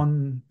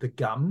on the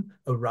gum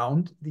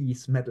around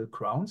these metal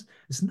crowns.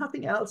 It's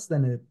nothing else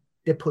than a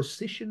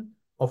deposition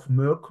of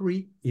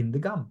mercury in the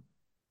gum.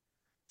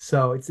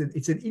 So it's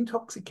an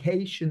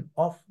intoxication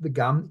of the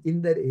gum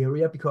in that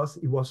area, because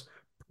it was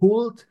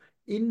pulled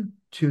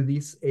into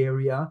this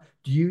area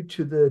due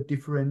to the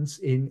difference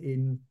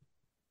in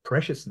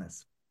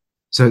preciousness.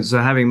 So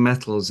having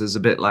metals is a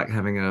bit like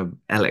having a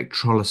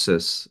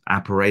electrolysis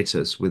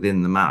apparatus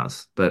within the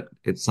mouth, but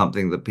it's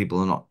something that people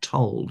are not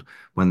told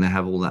when they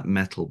have all that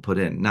metal put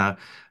in. Now,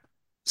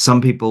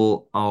 some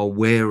people are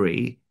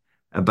wary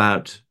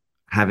about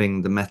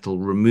having the metal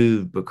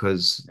removed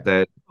because Yeah.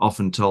 they're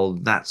often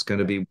told that's going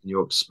to Yeah. be when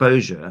your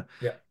exposure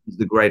Yeah. is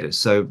the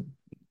greatest. So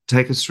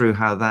take us through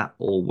how that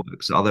all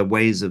works. Are there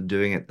ways of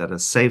doing it that are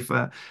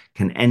safer?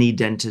 Can any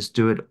dentist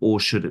do it, or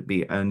should it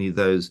be only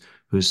those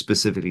who are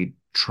specifically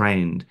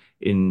trained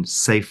in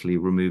safely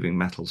removing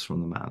metals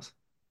from the mouth?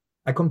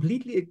 I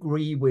completely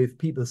agree with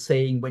people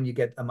saying when you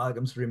get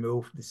amalgams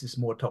removed, this is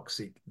more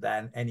toxic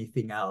than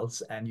anything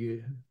else, and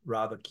you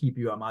rather keep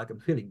your amalgam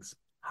fillings.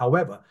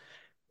 However,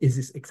 is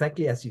this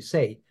exactly as you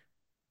say?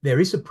 There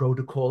is a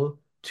protocol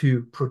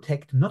to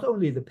protect not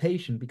only the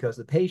patient, because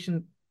the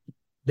patient,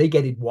 they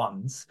get it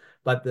once,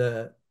 but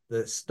the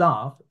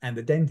staff and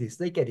the dentist,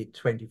 they get it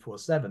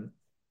 24/7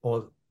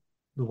 all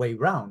the way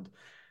round.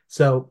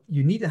 So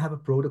you need to have a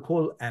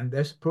protocol, and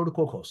there's a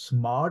protocol called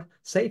SMART,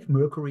 Safe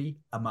Mercury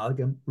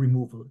Amalgam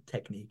Removal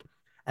Technique.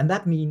 And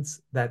that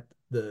means that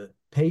the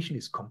patient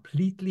is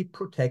completely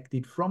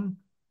protected from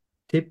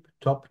tip,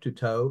 top to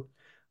toe,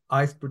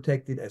 eyes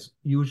protected as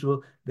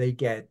usual. They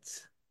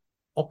get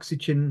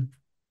oxygen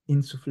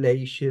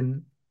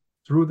insufflation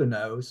through the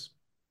nose.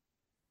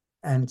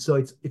 And so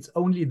it's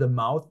only the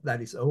mouth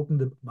that is open.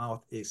 The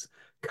mouth is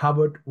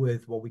covered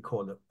with what we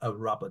call a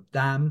rubber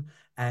dam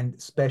and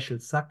special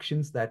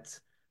suctions that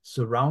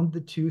surround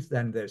the tooth.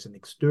 Then there's an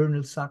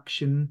external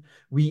suction.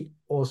 We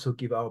also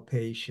give our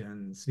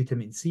patients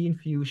vitamin C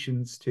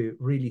infusions to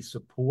really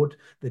support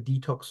the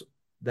detox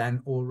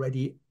then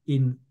already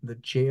in the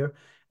chair.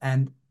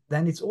 And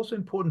then it's also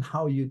important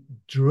how you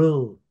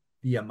drill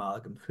the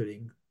amalgam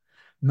filling.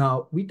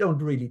 Now, we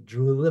don't really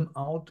drill them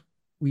out.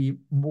 We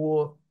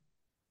more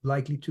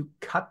likely to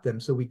cut them.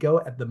 So we go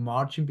at the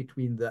margin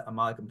between the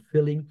amalgam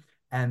filling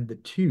and the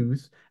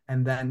tooth,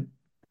 and then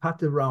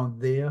cut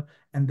around there,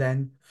 and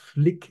then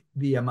flick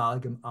the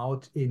amalgam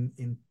out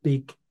in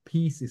big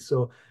pieces.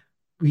 So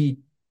we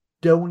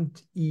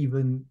don't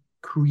even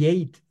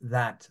create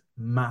that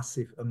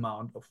massive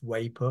amount of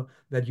vapor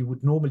that you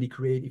would normally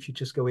create if you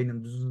just go in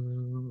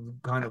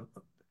and kind of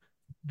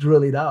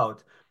drill it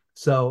out.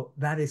 So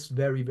that is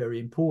very, very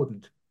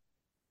important.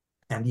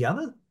 And the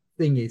other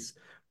thing is,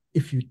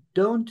 if you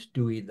don't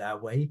do it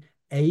that way,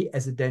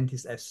 as a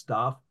dentist, as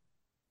staff,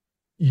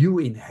 you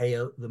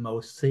inhale the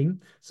most thing.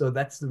 So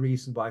that's the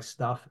reason why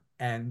staff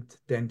and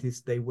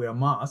dentists, they wear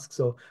masks.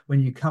 So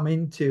when you come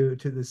into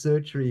the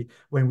surgery,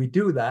 when we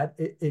do that,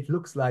 it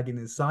looks like in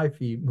a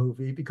sci-fi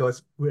movie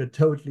because we're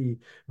totally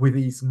with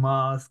these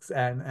masks,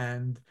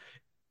 and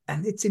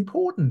it's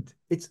important.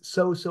 It's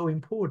so, so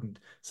important.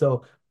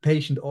 So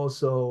patient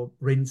also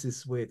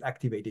rinses with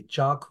activated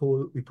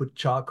charcoal. We put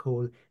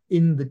charcoal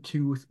in the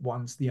tooth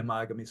once the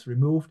amalgam is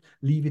removed,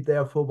 leave it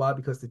there for a while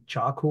because the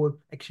charcoal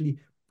actually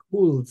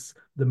pulls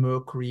the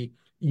mercury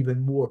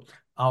even more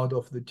out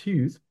of the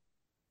tooth.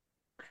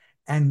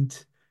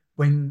 And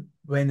when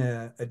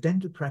a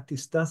dental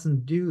practice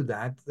doesn't do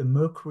that, the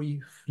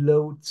mercury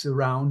floats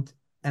around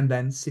and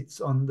then sits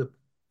on the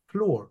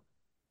floor,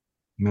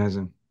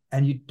 Amazing.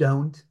 and you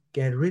don't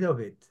get rid of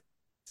it.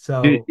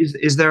 So,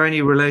 Is there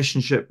any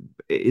relationship?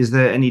 Is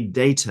there any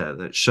data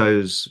that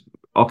shows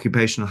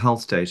occupational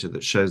health data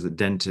that shows that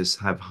dentists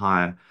have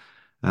higher,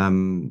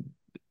 um,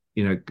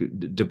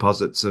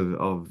 deposits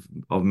of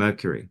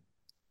mercury in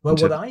well,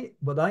 terms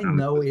what I of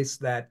know is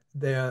that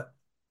there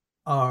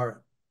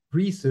are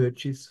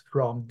researches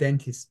from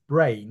dentist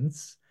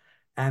brains,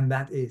 and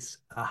that is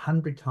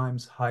 100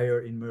 times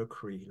higher in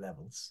mercury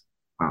levels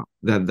wow,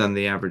 than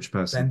the average than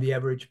person? the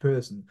average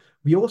person.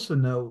 We also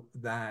know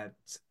that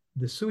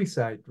the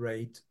suicide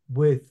rate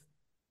with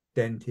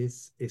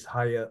dentists is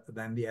higher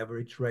than the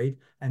average rate,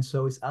 and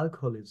so is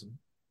alcoholism.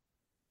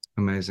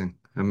 Amazing,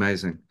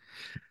 amazing.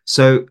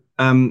 So,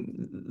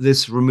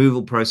 this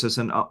removal process,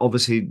 and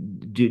obviously,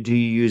 do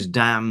you use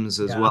dams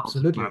as Yeah, well?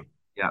 absolutely.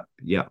 Yeah,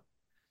 yeah.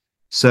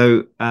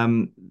 So,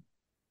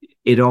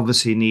 it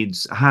obviously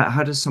needs.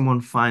 How does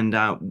someone find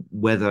out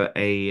whether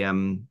a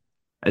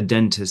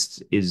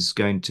dentist is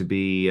going to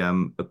be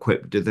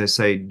equipped? Do they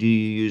say, do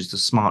you use the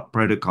SMART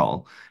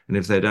protocol? And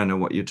if they don't know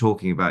what you're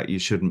talking about, you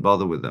shouldn't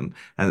bother with them.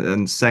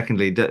 And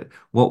secondly,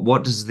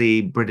 what does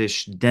the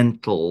British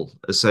Dental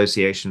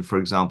Association, for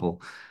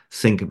example,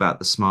 think about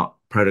the SMART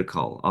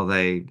protocol? Are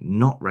they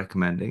not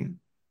recommending it?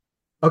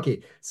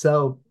 Okay,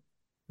 so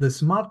the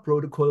SMART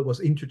protocol was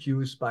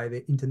introduced by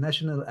the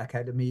International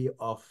Academy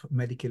of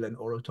Medical and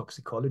Oral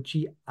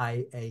Toxicology,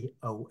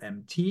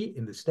 IAOMT,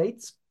 in the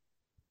States,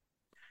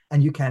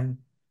 and you can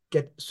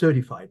get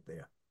certified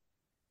there.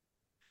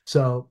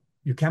 So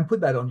you can put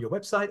that on your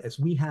website, as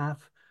we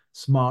have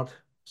SMART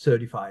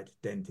certified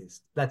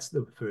dentist. That's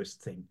the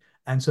first thing.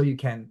 And so you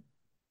can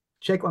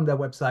check on their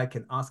website,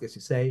 can ask, as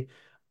you say,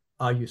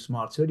 are you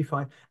SMART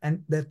certified?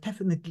 And there's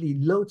definitely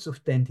loads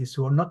of dentists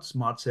who are not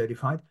SMART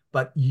certified,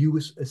 but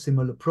use a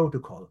similar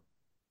protocol. Okay.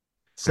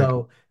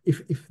 So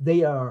if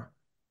they are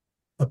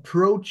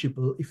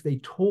approachable, if they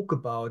talk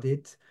about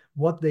it,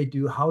 what they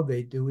do, how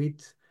they do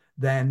it,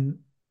 then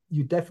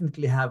you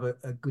definitely have a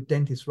good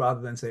dentist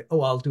rather than say,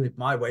 oh, I'll do it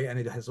my way and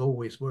it has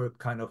always worked,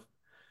 kind of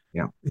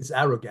Yeah. this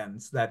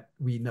arrogance that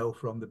we know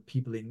from the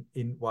people in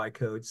Y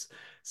codes.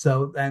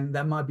 So then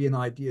that might be an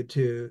idea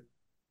to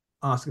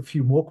ask a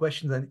few more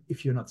questions. And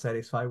if you're not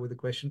satisfied with the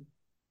question,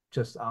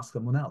 just ask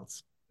someone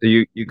else. So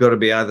you got to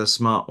be either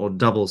smart or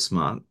double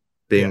smart.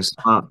 Being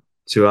Yeah, smart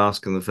to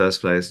ask in the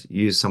first place,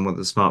 use someone with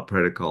the smart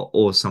protocol,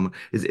 or someone.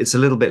 It's a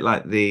little bit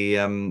like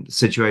the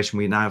situation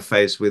we now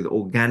face with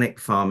organic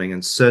farming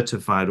and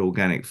certified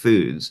organic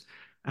foods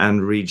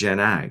and regen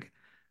ag.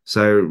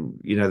 So,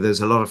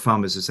 there's a lot of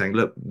farmers who are saying,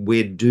 look,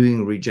 we're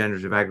doing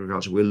regenerative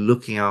agriculture. We're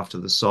looking after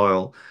the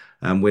soil,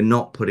 and we're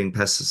not putting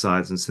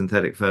pesticides and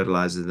synthetic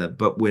fertilizers there,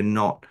 but we're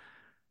not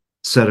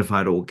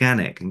certified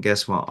organic. And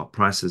guess what? Our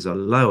prices are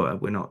lower.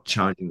 We're not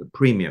charging the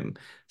premium.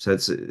 So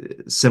it's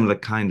a similar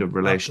kind of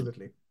relation,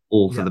 absolutely.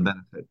 all for Yeah, the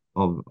benefit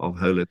of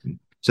holism.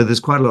 So there's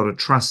quite a lot of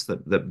trust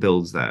that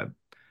builds there.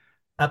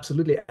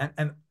 absolutely.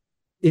 And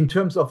in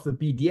terms of the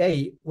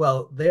BDA,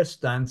 well, their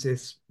stance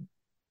is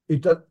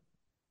it does,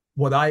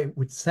 what I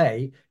would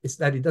say is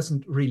that it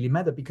doesn't really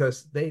matter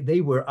because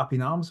they were up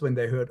in arms when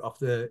they heard of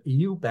the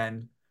EU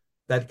ban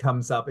that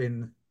comes up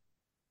in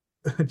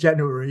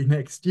January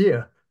next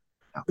year.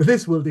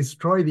 This will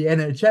destroy the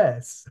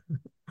NHS.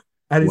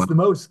 And it's the Well,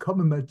 most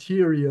common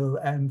material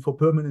and for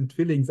permanent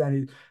fillings,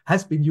 and it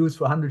has been used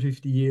for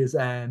 150 years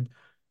and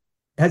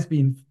has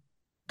been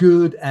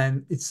good,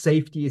 and its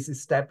safety is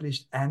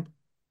established. And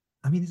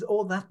I mean, it's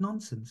all that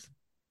nonsense.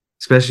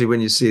 especially when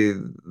you see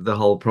the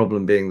whole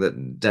problem being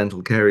that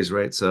dental caries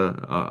rates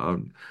are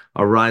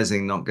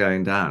rising, not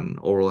going down.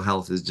 Oral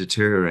health is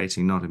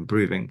deteriorating, not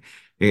improving.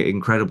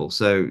 Incredible.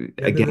 So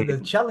Yeah, the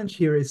again, challenge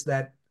here is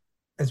that,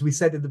 as we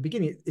said at the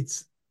beginning,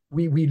 it's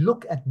we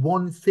look at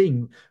one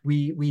thing,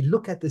 we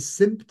look at the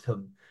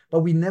symptom, but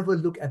we never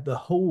look at the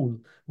whole.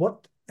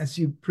 What, as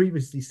you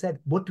previously said,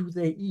 what do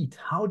they eat?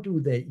 How do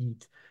they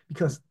eat?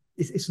 Because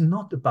it's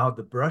not about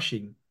the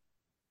brushing.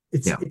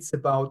 yeah. It's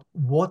about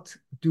what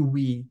do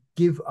we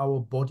give our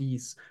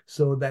bodies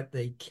so that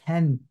they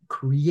can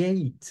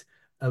create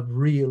a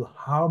real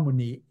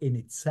harmony in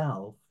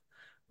itself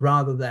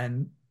rather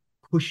than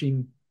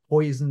pushing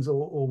poisons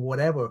or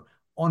whatever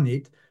on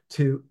it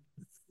to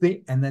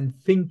think and then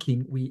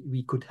thinking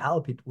we could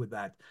help it with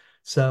that.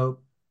 So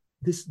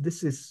this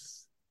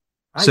is,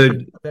 I So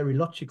think, a very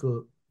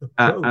logical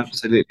approach.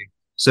 Absolutely.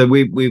 So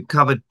we've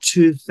covered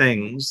two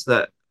things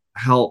that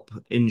help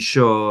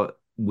ensure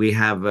we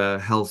have a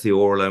healthy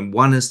oral, and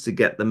one is to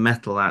get the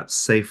metal out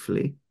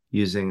safely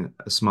using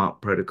a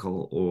smart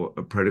protocol or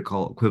a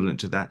protocol equivalent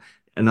to that.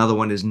 Another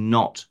one is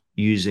not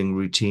using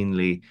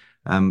routinely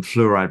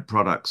fluoride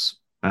products,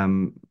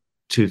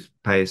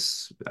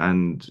 toothpaste,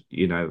 and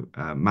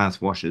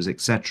mouthwashes,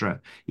 etc.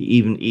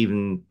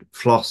 Even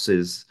floss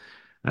is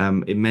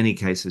in many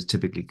cases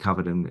typically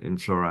covered in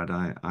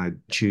fluoride. I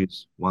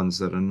choose ones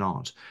that are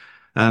not.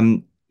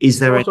 Is It's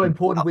there also any?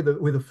 important with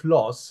a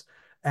floss,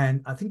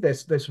 and I think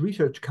there's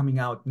research coming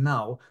out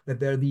now that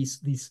there are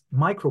these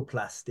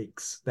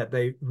microplastics that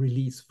they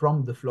release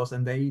from the floss,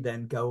 and they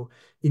then go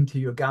into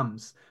your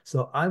gums.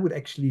 So I would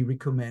actually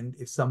recommend,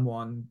 if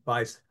someone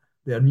buys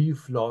their new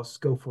floss,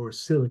 go for a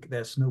silk.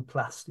 There's no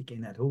plastic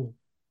in at all.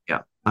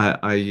 Yeah,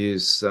 I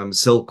use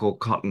silk or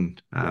cotton.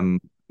 Yeah,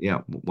 Yeah,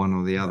 one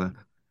or the yeah, other.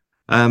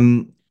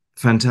 Um,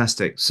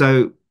 Fantastic.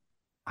 So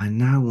I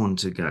now want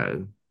to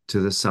go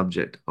to the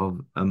subject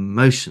of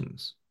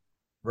emotions.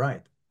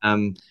 right.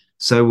 Um,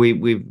 so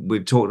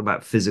we've talked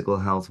about physical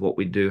health, what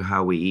we do,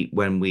 how we eat,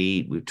 when we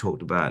eat. We've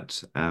talked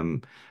about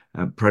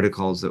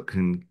protocols that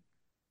can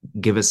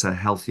give us a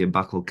healthier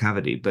buccal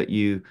cavity. But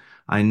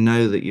I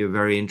know that you're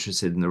very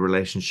interested in the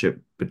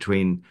relationship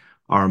between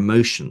our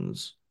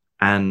emotions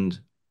and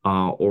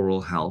our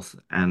oral health,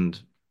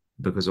 and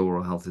because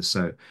oral health is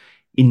so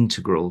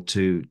integral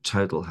to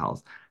total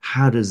health.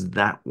 How does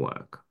that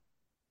work?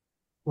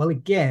 Well,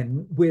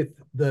 again, with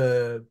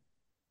the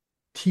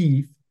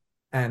teeth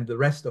and the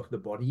rest of the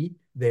body,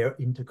 they're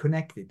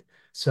interconnected.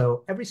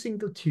 So every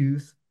single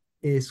tooth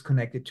is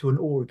connected to an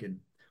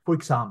organ. For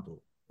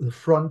example, the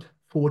front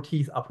four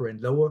teeth, upper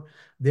and lower,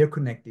 they're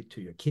connected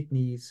to your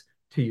kidneys,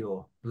 to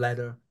your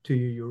bladder, to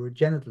your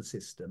urogenital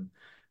system.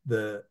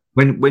 The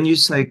When you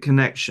say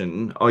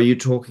connection, are you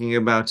talking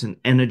about an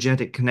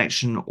energetic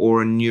connection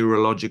or a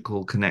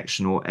neurological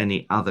connection or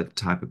any other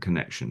type of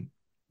connection?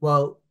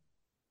 well,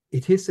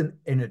 it is an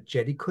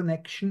energetic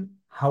connection.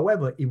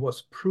 However, it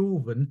was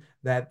proven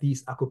that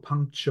these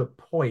acupuncture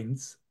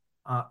points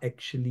are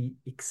actually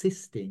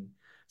existing.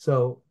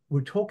 So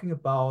we're talking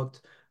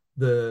about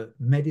the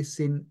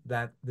medicine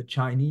that the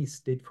Chinese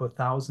did for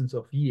thousands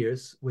of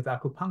years with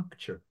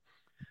acupuncture.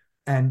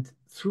 And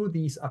through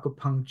these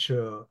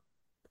acupuncture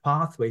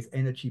pathways,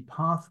 energy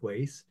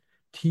pathways,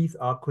 teeth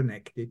are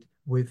connected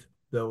with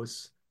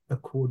those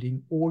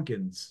according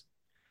organs.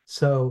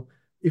 So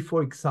if,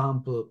 for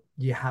example,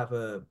 you have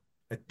a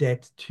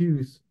dead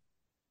tooth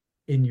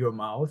in your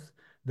mouth,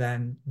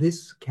 then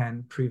this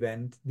can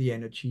prevent the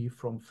energy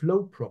from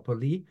flow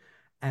properly.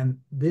 And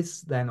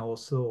this then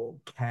also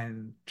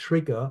can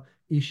trigger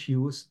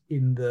issues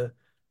in the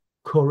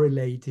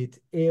correlated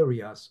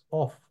areas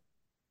of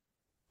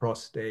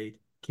prostate,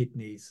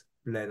 kidneys,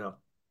 bladder,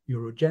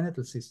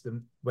 urogenital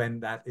system, when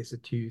that is a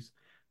tooth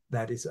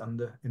that is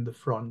in the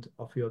front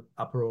of your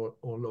upper or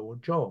lower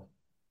jaw.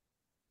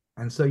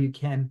 And so you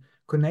can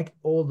connect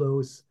all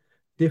those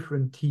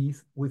different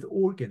teeth with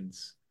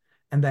organs.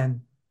 And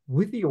then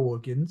with the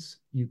organs,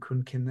 you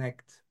can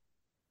connect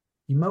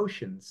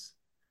emotions.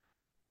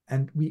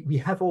 And we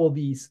have all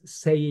these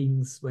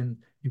sayings when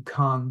you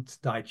can't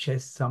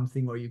digest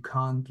something or you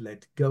can't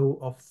let go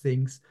of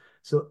things.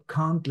 So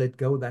can't let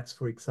go, that's,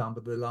 for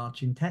example, the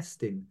large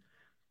intestine.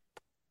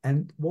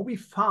 And what we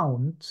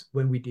found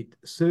when we did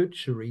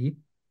surgery,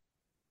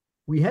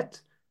 we had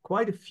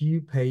quite a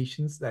few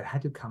patients that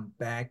had to come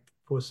back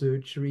for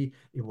surgery.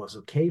 It was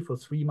okay for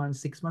 3 months,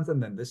 6 months,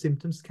 and then the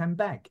symptoms came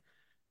back.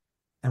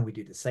 And we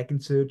did a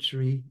second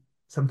surgery.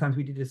 Sometimes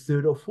we did a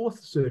third or fourth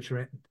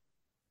surgery.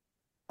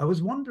 I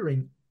was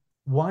wondering,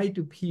 why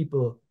do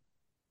people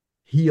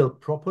heal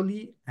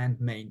properly and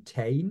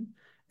maintain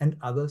and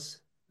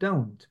others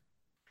don't?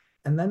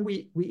 And then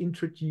we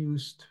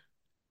introduced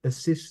a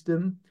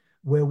system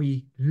where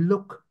we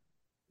look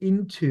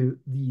into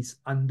these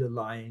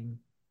underlying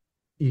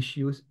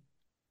issues,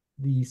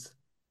 these,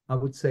 I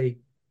would say,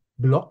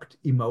 blocked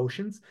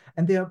emotions,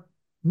 and they are,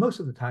 most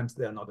of the times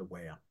they are not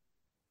aware.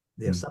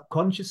 They're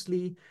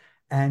subconsciously.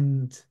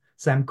 And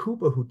Sam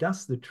Cooper, who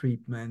does the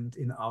treatment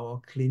in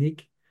our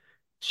clinic,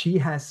 she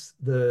has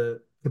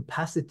the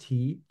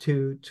capacity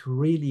to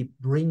really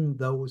bring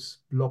those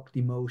blocked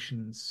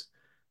emotions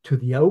to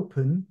the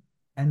open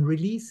and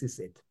releases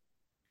it.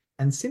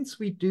 And since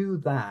we do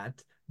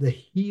that, the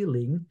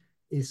healing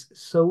is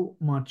so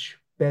much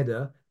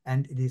better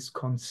and it is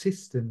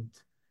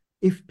consistent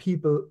if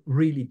people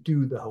really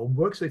do the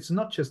homework. So it's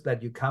not just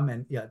that you come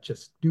and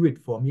just do it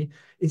for me.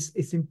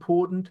 It's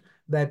important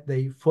that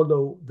they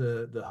follow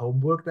the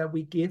homework that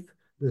we give,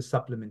 the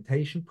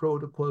supplementation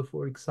protocol,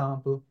 for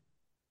example.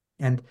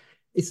 And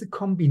it's a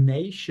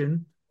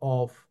combination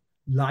of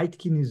light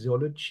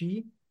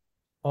kinesiology,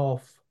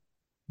 of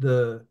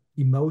the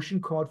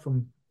emotion cord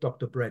from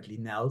Dr. Bradley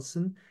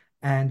Nelson,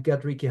 and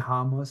Gerdrike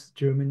Hamer's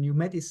German New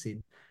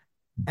Medicine,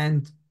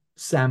 and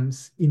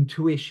Sam's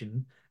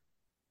intuition.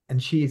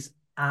 And she is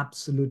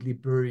absolutely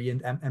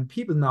brilliant. And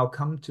people now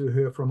come to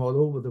her from all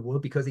over the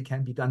world because it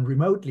can be done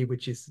remotely,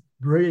 which is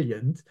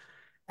brilliant.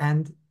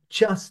 And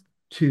just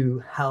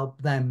to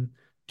help them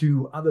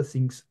do other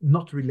things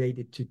not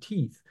related to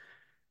teeth.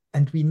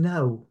 And we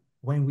know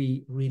when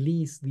we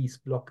release these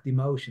blocked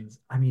emotions,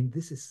 I mean,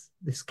 this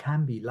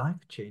can be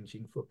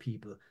life-changing for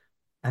people.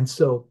 And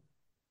so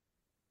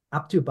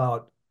up to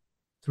about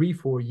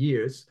 3-4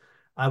 years,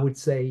 I would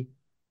say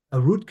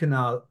a root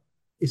canal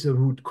is a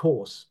root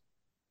cause.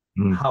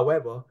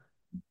 However,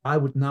 I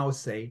would now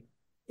say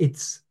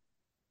it's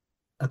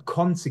a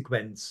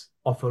consequence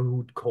of a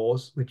root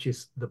cause, which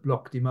is the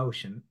blocked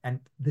emotion. And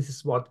this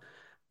is what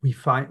we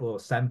find, or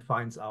Sam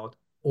finds out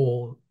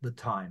all the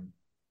time.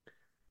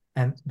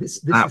 And this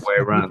that is way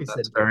around. magnificent.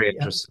 That's very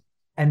interesting.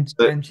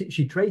 And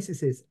she traces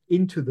this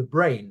into the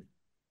brain.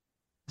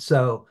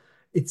 So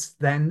it's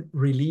then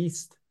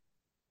released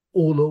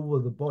all over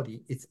the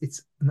body.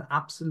 It's an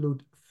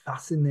absolute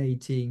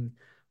fascinating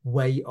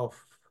way of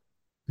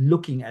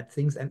looking at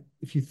things. And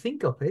if you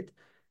think of it,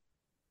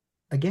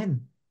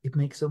 again, it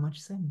makes so much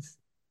sense.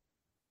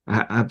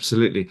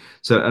 Absolutely.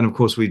 So, and of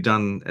course, we've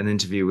done an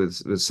interview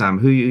with Sam,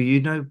 who you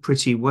know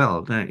pretty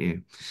well, don't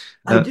you?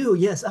 I do,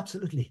 yes,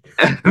 absolutely.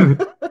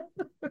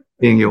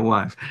 Being your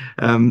wife,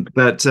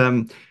 but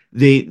so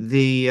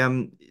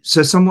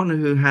someone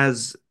who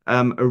has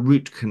a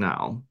root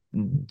canal,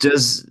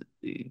 does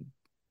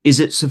is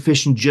it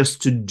sufficient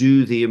just to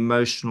do the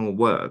emotional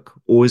work,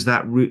 or is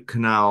that root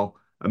canal?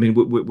 I mean,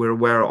 we're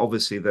aware,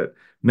 obviously, that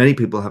many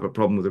people have a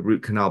problem with a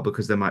root canal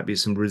because there might be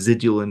some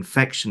residual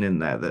infection in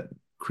there that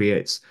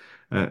creates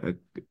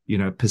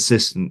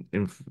persistent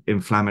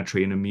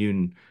inflammatory and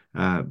immune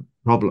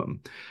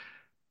problem.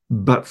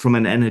 But from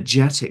an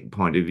energetic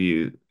point of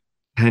view,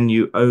 can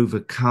you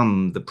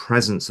overcome the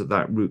presence of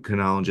that root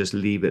canal and just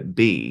leave it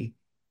be?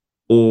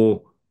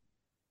 Or,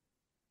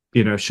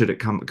 should it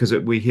come? Because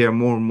we hear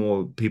more and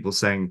more people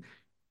saying,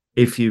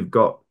 if you've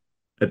got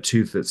a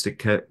tooth that's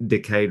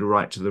decayed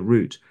right to the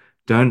root,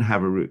 don't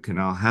have a root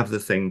canal, have the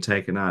thing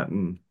taken out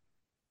and,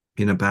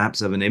 perhaps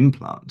have an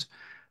implant.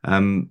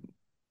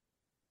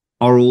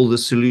 Are all the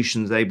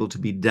solutions able to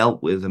be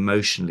dealt with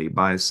emotionally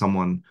by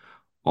someone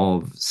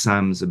of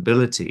Sam's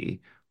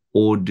ability,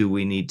 or do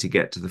we need to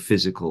get to the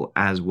physical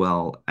as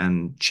well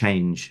and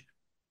change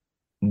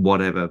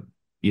whatever,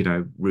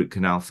 root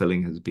canal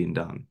filling has been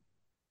done?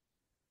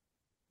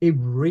 It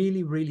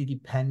really, really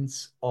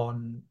depends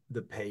on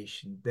the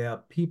patient. There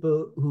are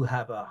people who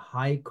have a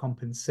high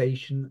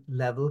compensation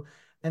level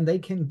and they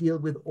can deal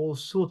with all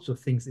sorts of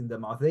things in their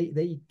mouth.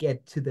 They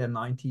get to their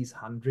 90s,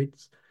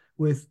 100s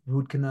with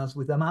root canals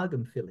with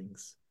amalgam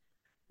fillings.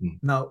 Mm.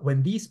 Now,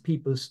 when these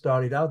people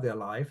started out their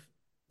life,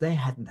 they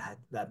hadn't had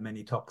that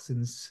many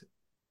toxins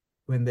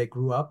when they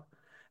grew up.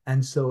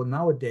 And so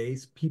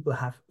nowadays, people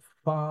have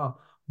far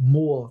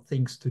more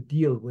things to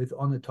deal with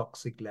on a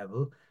toxic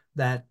level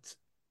that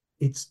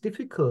it's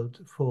difficult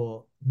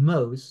for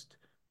most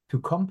to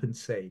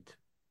compensate.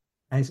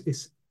 And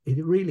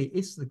it really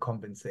is the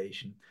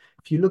compensation.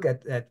 If you look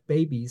at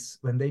babies,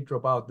 when they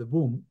drop out the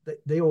womb,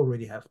 they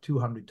already have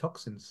 200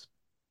 toxins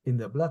in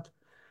their blood.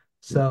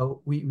 Yeah.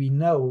 So we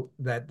know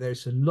that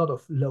there's a lot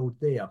of load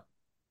there.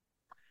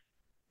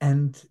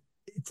 And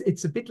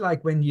it's a bit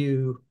like when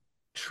you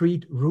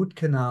treat root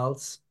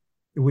canals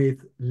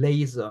with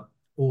laser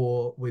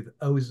or with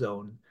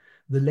ozone.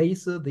 The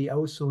laser, the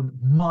ozone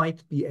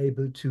might be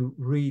able to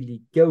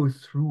really go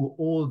through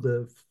all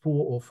the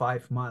 4 or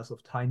 5 miles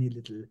of tiny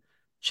little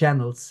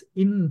channels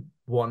in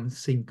one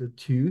single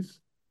tooth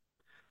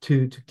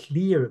to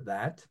clear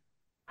that.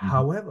 Mhm.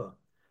 However,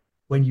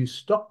 when you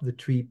stop the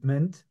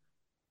treatment,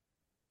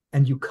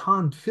 and you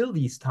can't fill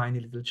these tiny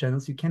little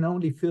channels. You can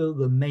only fill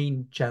the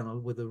main channel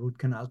with a root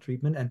canal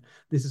treatment, and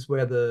this is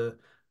where the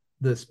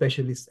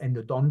specialist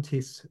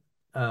endodontists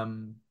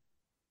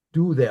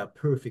do their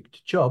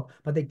perfect job,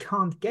 but they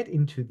can't get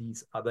into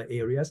these other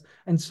areas,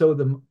 and so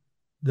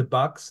the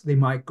bugs they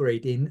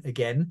migrate in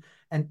again,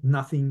 and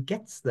nothing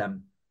gets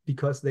them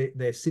because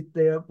they sit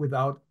there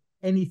without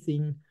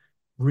anything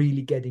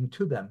really getting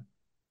to them.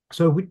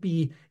 So it would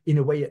be in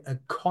a way a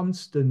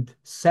constant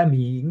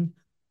semming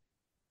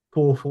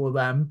for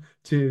them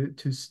to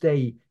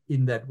stay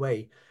in that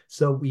way.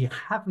 So we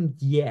haven't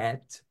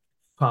yet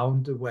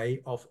found a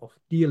way of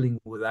dealing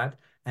with that.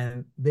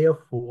 And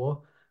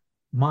therefore,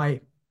 my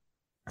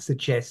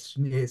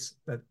suggestion is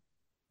that,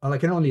 well, I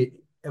can only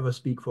ever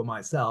speak for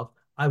myself.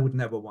 I would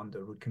never want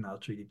a root canal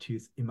treated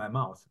tooth in my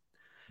mouth.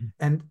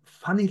 And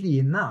funnily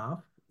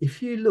enough,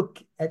 if you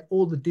look at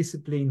all the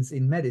disciplines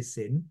in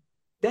medicine,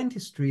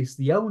 dentistry is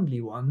the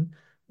only one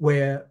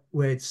where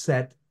it's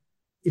said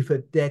if a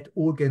dead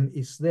organ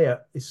is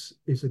there is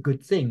a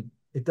good thing.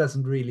 It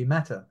doesn't really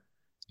matter.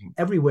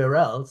 Everywhere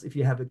else, if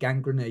you have a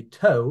gangrenate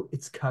toe,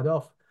 it's cut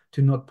off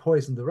to not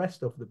poison the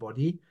rest of the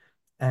body.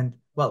 And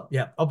well,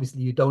 yeah,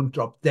 obviously you don't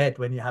drop dead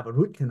when you have a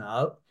root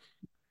canal.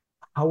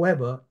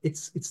 However,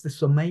 it's the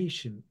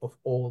summation of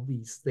all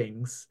these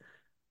things.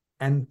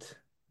 And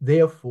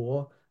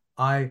therefore,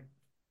 I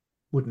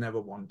would never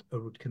want a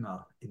root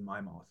canal in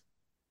my mouth.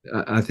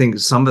 I think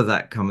some of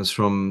that comes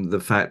from the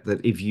fact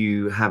that if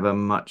you have a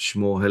much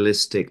more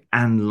holistic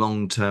and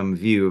long-term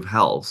view of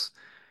health,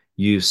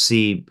 you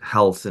see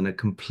health in a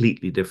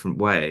completely different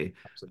way.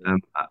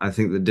 Absolutely. I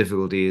think the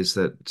difficulty is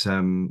that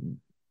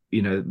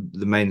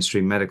the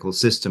mainstream medical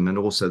system and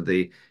also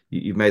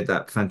you made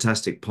that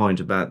fantastic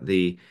point about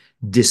the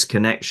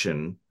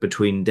disconnection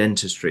between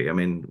dentistry. I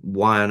mean,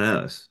 why on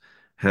earth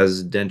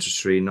has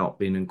dentistry not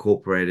been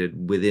incorporated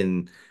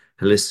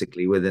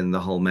holistically within the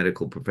whole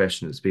medical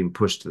profession? It's been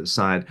pushed to the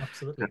side,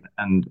 Absolutely.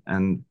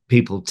 and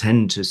people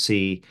tend to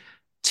see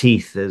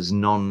teeth as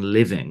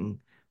non-living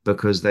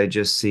because they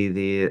just see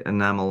the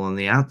enamel on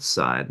the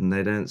outside and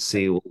they don't Yep.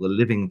 see all the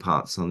living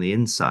parts on the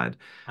inside.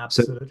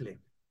 So, Absolutely.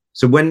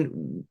 so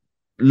when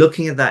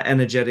looking at that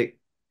energetic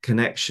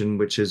connection,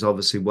 which is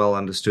obviously well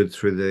understood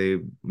through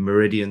the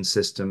meridian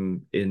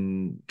system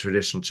in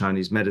traditional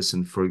Chinese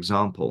medicine, for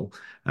example,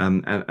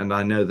 and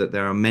I know that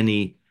there are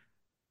many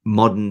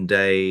modern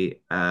day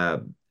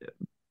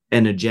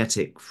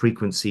energetic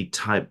frequency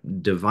type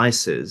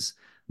devices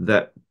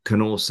that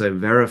can also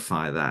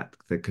verify that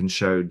can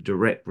show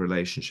direct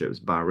relationships,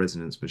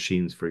 bioresonance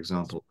machines, for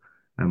example.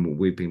 And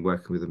we've been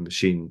working with a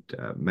machine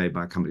made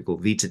by a company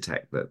called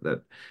Vitatech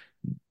that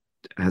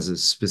has a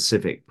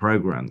specific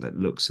program that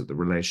looks at the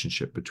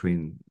relationship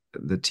between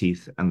the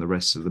teeth and the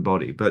rest of the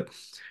body. But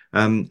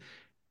um,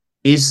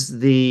 is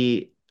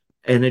the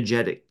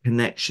energetic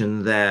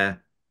connection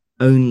there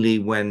only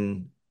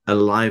when a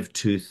live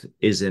tooth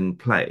is in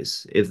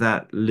place? If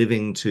that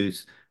living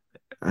tooth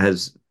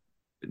has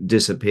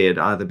disappeared,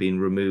 either been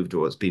removed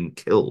or it's been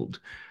killed,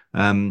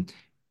 um,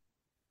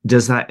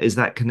 is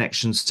that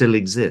connection still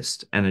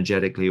exist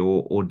energetically,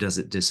 or does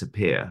it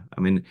disappear?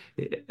 I mean,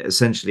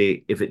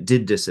 essentially, if it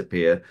did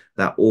disappear,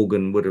 that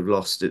organ would have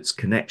lost its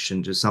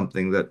connection to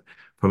something that,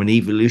 from an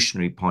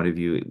evolutionary point of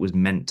view, it was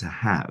meant to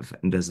have.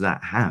 And does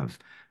that have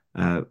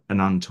an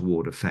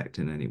untoward effect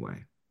in any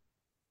way?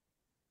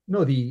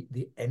 No, the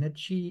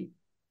energy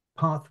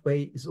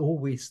pathway is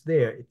always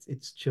there.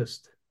 It's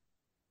just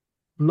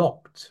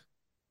blocked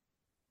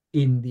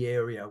in the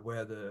area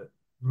where the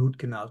root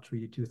canal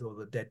treated tooth or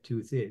the dead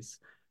tooth is.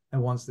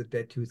 And once the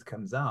dead tooth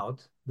comes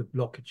out, the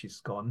blockage is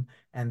gone,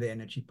 and the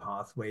energy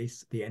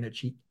pathways, the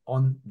energy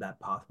on that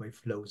pathway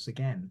flows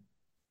again.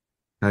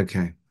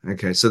 Okay,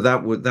 okay. So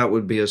that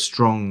would be a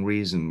strong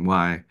reason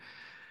why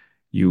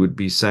you would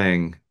be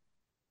saying,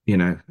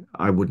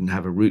 I wouldn't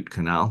have a root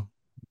canal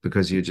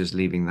because you're just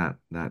leaving that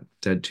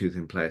dead tooth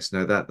in place.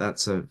 No,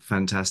 that's a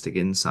fantastic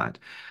insight.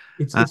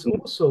 Um, It's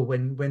also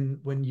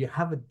when you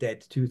have a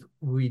dead tooth,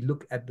 we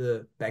look at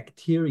the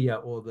bacteria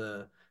or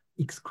the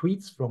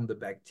excretes from the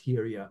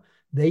bacteria.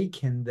 they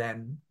can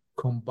then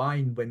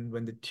combine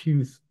when the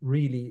tooth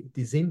really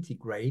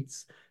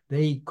disintegrates,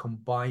 they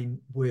combine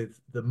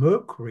with the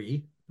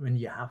mercury when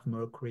you have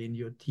mercury in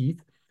your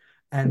teeth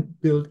and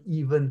build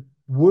even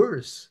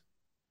worse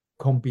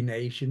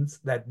combinations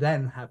that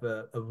then have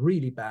a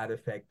really bad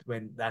effect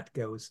when that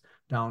goes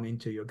down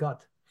into your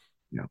gut.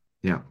 Yeah,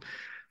 yeah.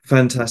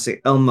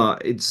 Fantastic. Elmar,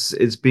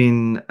 it's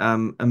been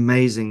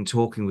amazing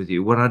talking with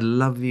you. What I'd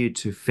love you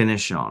to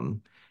finish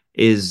on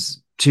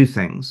is two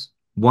things.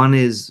 One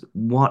is,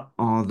 what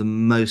are the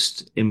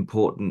most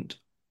important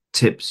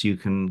tips you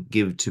can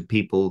give to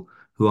people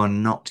who are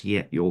not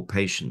yet your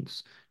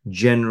patients?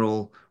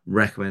 General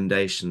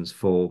recommendations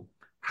for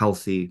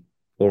healthy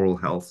oral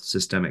health,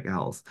 systemic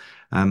health.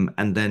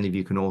 And then if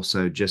you can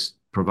also just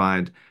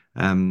provide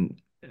a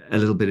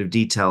little bit of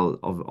detail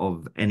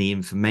of any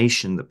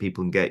information that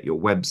people can get, your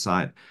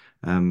website,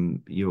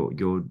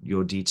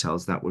 your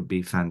details, that would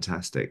be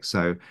fantastic.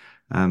 So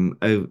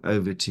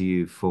over to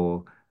you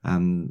for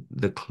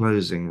the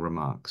closing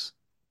remarks.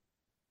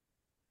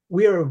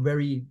 We are a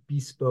very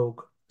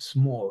bespoke,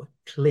 small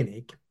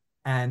clinic.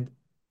 And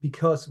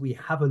because we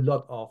have a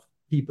lot of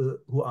people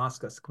who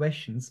ask us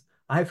questions,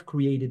 I've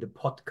created a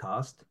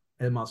podcast,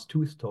 Elmar's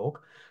Tooth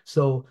Talk.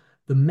 So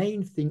the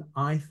main thing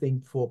I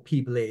think for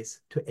people is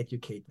to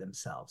educate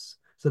themselves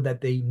so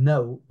that they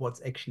know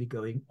what's actually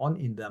going on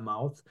in their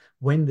mouth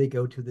when they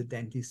go to the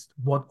dentist.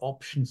 What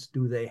options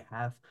do they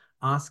have?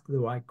 Ask the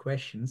right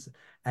questions.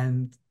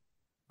 And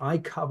I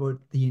covered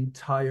the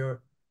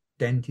entire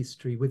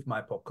dentistry with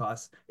my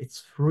podcast.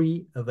 It's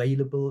free,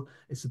 available.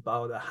 It's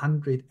about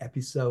 100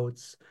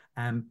 episodes,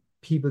 and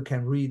people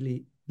can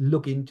really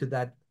look into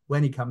that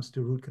when it comes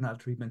to root canal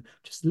treatment.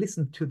 Just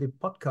listen to the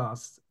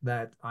podcasts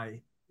that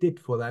I did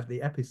for that,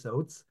 the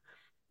episodes.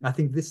 I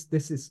think this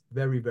is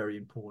very, very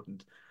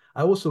important.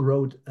 I also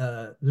wrote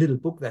a little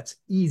book that's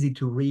easy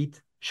to read.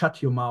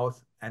 Shut your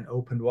mouth and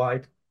open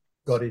wide.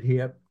 Got it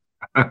here.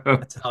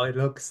 That's how it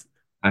looks.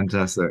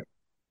 Fantastic.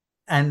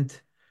 And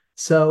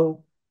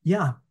so,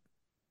 yeah,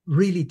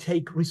 really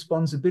take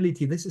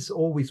responsibility. This is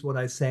always what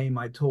I say in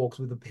my talks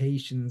with the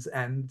patients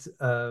and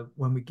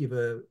when we give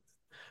a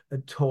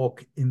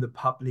talk in the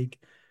public,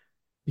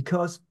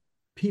 because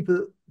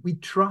people, we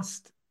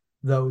trust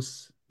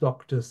those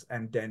doctors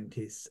and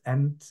dentists,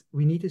 and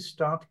we need to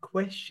start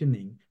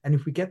questioning. And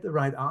if we get the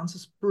right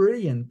answers,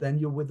 brilliant. Then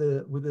you're with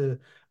a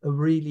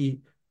really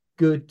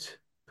good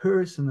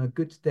person, a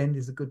good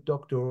dentist, a good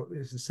doctor.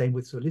 It's the same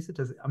with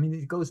solicitors. I mean,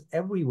 it goes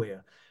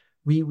everywhere.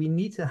 We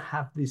need to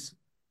have this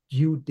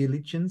due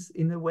diligence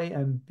in a way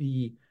and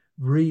be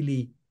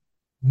really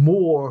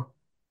more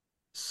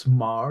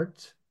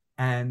smart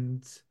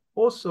and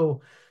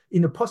also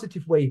in a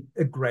positive way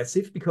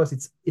aggressive,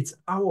 because it's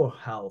our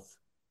health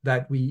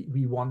that we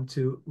want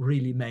to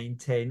really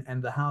maintain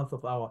and the health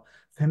of our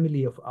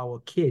family, of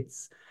our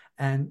kids.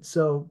 And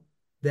so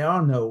there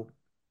are no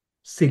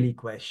silly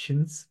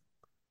questions.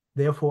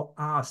 Therefore,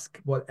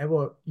 ask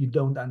whatever you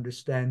don't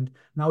understand.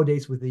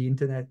 Nowadays with the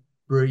internet,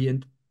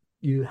 brilliant.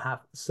 You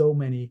have so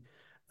many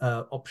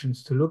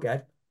options to look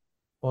at,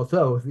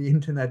 although the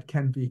internet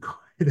can be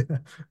quite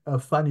a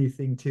funny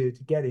thing to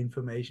get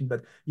information.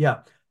 But yeah,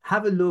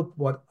 have a look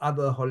what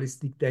other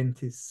holistic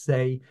dentists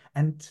say,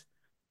 and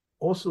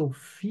also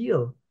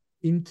feel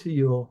into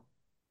your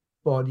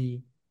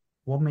body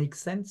what makes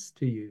sense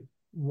to you.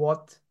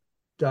 What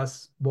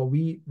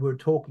we were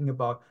talking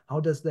about, how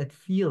does that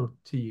feel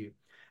to you?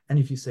 And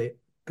if you say,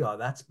 God,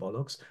 that's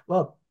bollocks,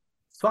 well,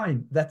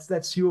 fine.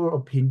 That's your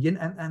opinion,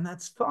 and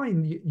that's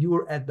fine.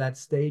 You're at that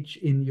stage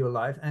in your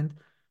life, and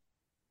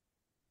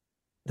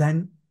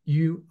then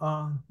you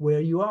are where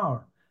you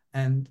are.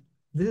 And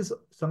this is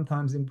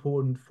sometimes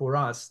important for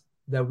us,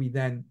 that we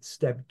then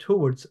step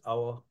towards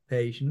our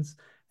patients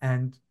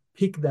and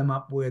pick them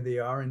up where they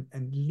are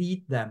and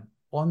lead them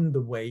on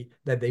the way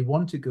that they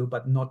want to go,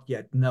 but not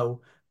yet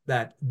know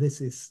that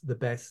this is the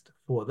best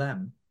for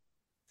them.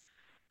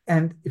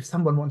 And if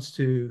someone wants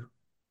to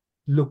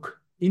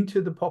look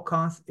into the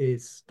podcast,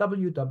 is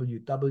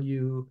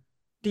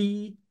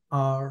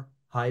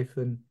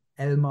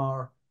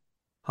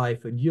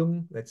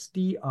www.dr-elmar-jung. That's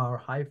dr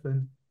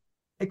hyphen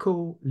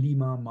Echo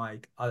Lima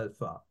Mike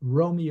Alpha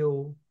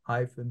Romeo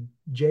hyphen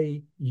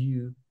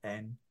Jung.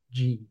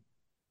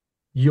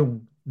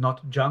 Jung,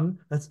 not Jung.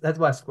 That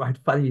was quite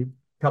funny. A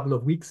couple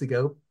of weeks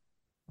ago,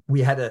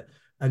 we had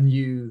a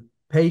new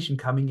patient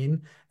coming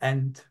in,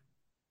 and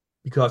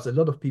because a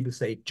lot of people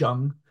say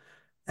Jung,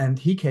 and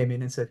he came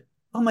in and said,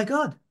 "Oh my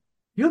God,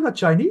 you're not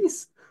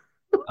Chinese."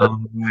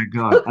 Oh my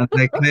God. And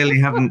they clearly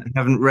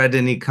haven't read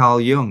any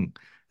Carl Jung.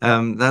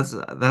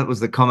 That was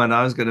the comment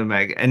I was going to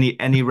make.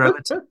 Any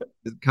relative,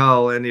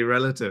 Carl, any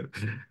relative.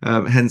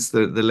 Hence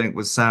the link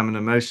with Sam and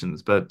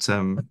emotions, but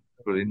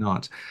probably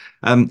not.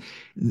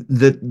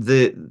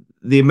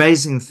 The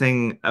amazing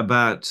thing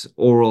about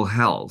oral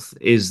health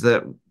is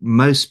that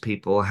most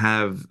people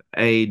have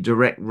a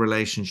direct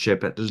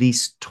relationship at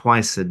least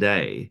twice a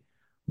day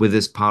with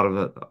this part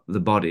of the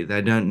body.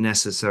 They don't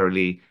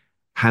necessarily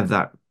have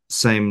that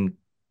same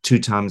 2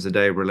 times a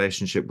day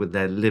relationship with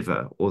their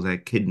liver or their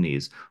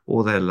kidneys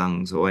or their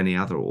lungs or any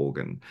other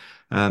organ.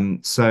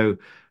 So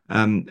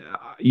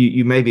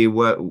you may be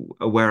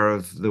aware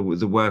of the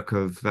work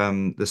of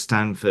the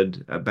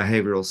Stanford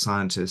behavioral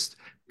scientist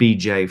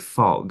B.J.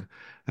 Fogg,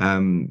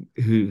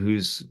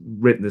 who's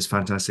written this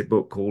fantastic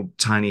book called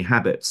Tiny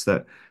Habits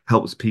that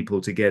helps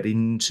people to get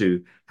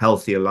into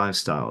healthier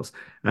lifestyles.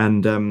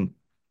 And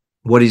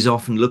what he's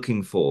often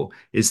looking for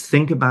is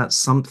think about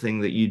something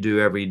that you do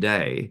every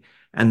day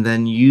and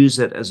then use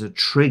it as a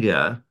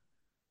trigger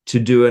to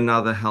do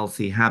another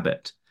healthy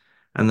habit.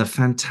 And the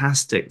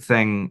fantastic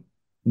thing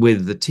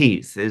with the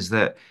teeth is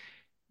that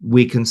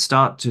we can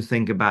start to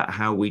think about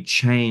how we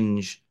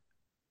change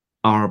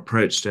our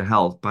approach to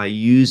health by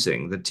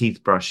using the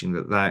teeth brushing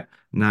that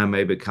now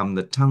may become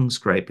the tongue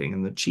scraping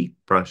and the cheek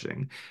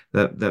brushing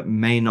that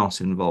may not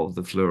involve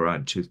the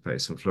fluoride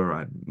toothpaste and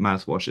fluoride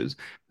mouthwashes.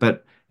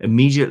 But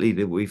immediately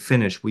that we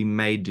finish, we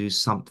may do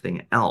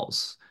something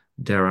else.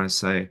 Dare I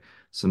say,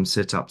 some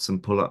sit-ups, some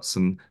pull-ups,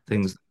 some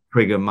things that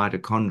trigger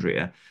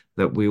mitochondria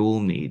that we all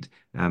need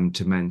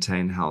to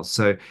maintain health.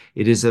 So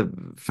it is a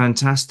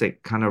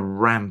fantastic kind of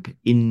ramp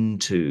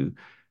into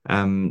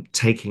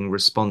taking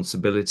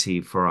responsibility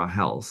for our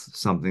health,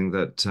 something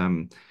that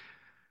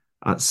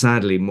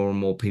sadly more and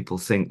more people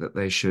think that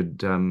they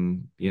should,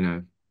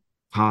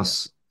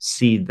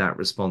 cede that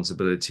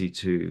responsibility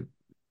to,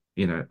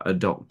 a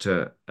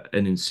doctor,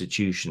 an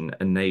institution,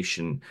 a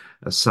nation,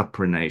 a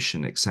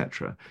supranation,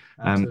 etc.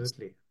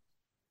 Absolutely.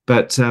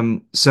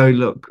 So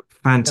look,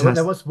 fantastic.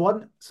 There was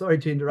one, sorry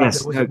to interrupt. Yes,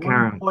 There was no, one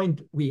Karen.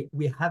 point we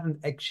haven't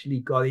actually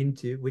got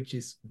into, which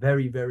is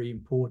very, very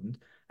important,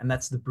 and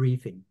that's the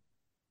breathing.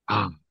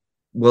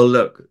 Well,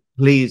 look,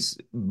 please,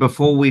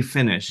 before we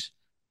finish,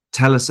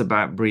 tell us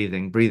about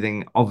breathing.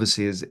 Breathing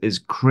obviously is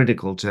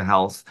critical to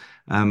health.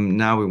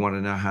 Now we want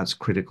to know how it's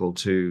critical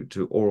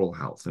to oral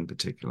health in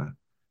particular.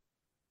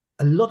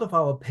 A lot of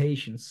our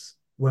patients,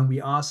 when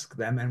we ask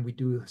them and we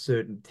do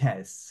certain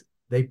tests,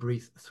 they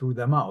breathe through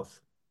their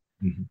mouth.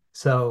 Mhm.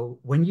 So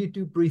when you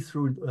do breathe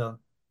through the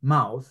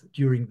mouth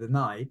during the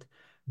night,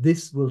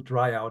 this will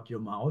dry out your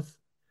mouth.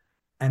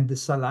 And the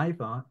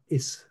saliva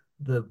is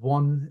the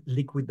one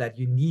liquid that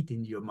you need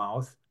in your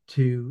mouth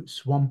to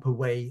swamp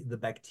away the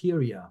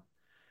bacteria.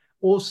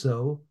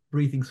 Also,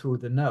 breathing through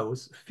the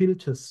nose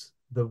filters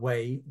the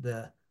way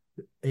the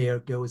air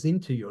goes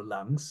into your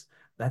lungs.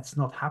 That's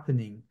not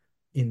happening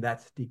in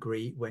that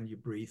degree when you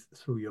breathe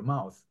through your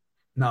mouth.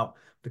 Now,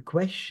 the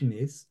question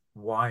is,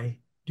 why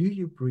do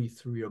you breathe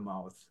through your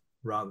mouth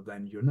rather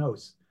than your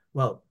nose?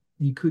 Well,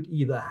 you could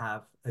either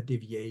have a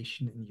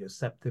deviation in your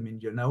septum in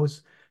your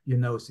nose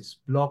is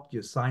blocked,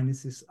 your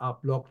sinuses are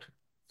blocked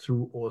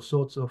through all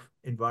sorts of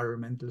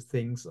environmental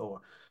things or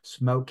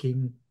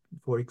smoking,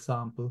 for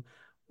example,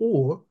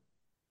 or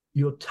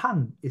your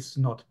tongue is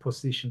not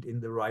positioned in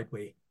the right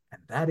way.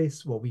 And that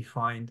is what we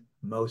find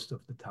most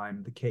of the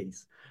time the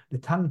case. The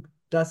tongue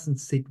doesn't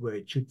sit where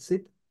it should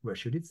sit. Where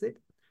should it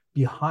sit?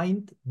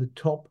 Behind the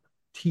top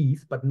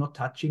teeth, but not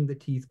touching the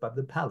teeth, but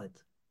the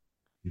palate.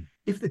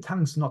 If the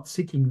tongue's not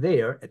sitting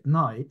there at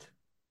night,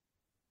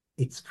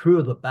 it's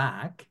further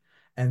back.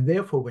 And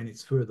therefore, when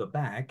it's further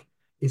back,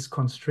 it's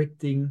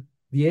constricting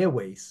the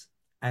airways.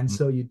 And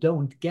so you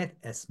don't get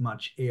as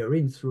much air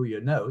in through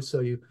your nose. So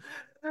you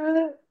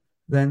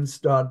then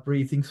start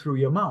breathing through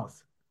your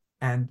mouth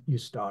and you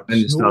start And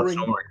you start snoring.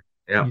 snoring.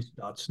 Yeah. You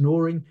start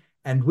snoring.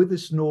 And with the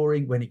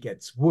snoring, when it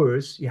gets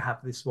worse, you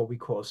have this what we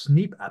call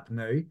sleep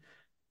apnea.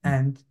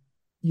 And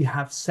you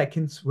have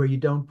seconds where you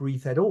don't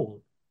breathe at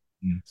all.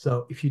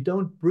 So if you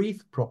don't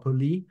breathe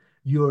properly,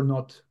 you're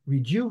not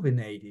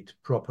rejuvenated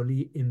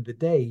properly in the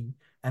day.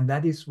 And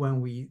that is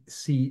when we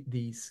see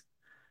these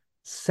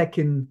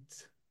second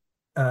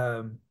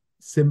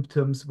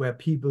symptoms where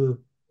people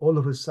all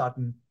of a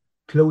sudden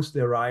close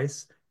their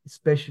eyes,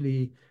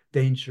 especially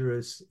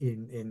dangerous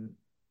in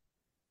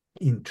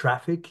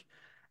traffic,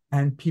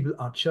 and people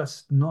are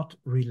just not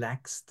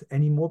relaxed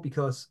anymore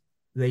because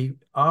they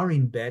are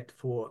in bed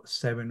for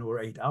 7 or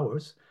 8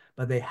 hours,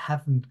 but they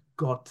haven't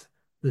got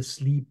the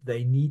sleep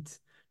they need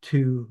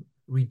to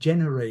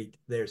regenerate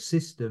their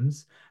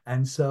systems.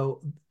 And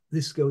so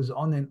this goes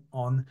on,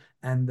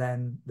 and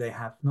then they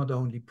have not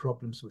only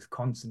problems with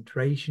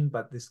concentration,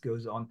 but this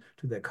goes on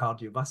to their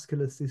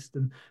cardiovascular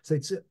system. So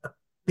it's a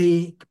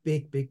big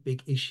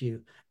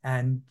issue.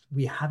 And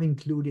we have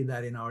included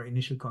that in our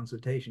initial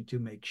consultation to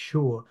make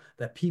sure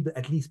that people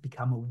at least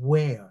become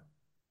aware.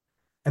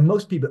 And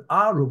most people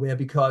are aware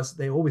because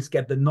they always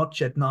get the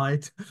notch at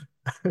night.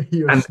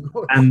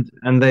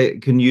 And they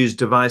can use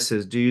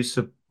devices. Do you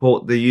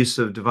support the use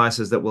of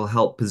devices that will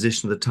help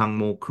position the tongue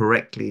more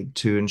correctly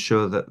to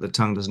ensure that the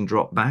tongue doesn't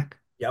drop back?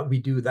 Yeah, we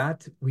do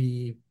that.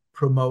 We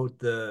promote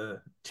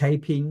the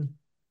taping.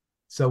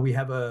 So we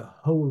have a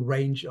whole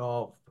range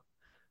of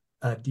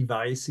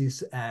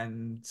devices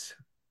and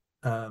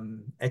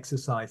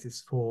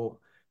exercises for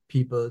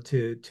people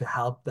to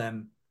help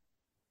them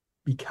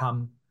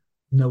become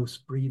nose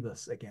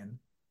breathers again.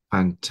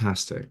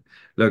 Fantastic.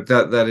 Look,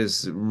 that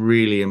is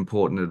really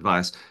important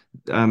advice.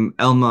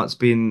 Elmar, it's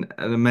been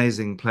an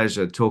amazing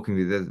pleasure talking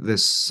with you.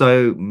 There's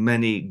so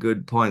many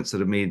good points that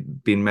have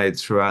been made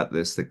throughout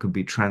this that could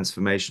be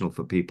transformational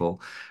for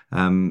people.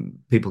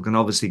 People can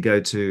obviously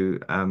go to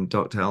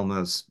Dr.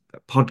 Elmar's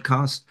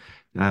podcast,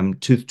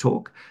 Tooth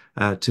Talk,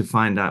 to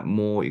find out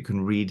more. You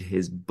can read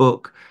his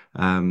book.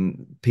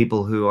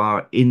 People who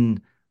are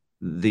in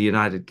the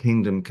United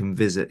Kingdom can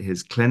visit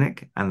his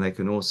clinic, and they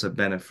can also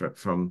benefit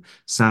from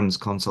Sam's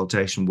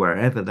consultation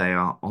wherever they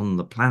are on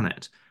the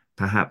planet,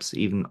 perhaps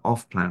even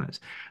off planet.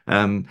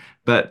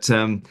 But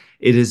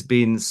it has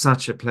been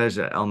such a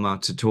pleasure,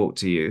 Elmar, to talk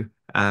to you.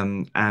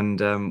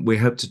 And we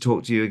hope to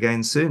talk to you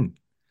again soon.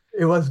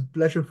 It was a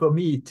pleasure for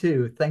me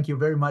too. Thank you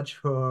very much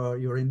for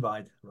your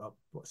invite, Rob.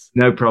 It was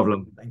No amazing.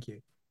 problem. Thank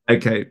you.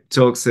 Okay,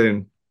 talk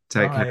soon.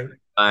 Take Bye. care.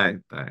 Bye.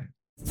 Bye.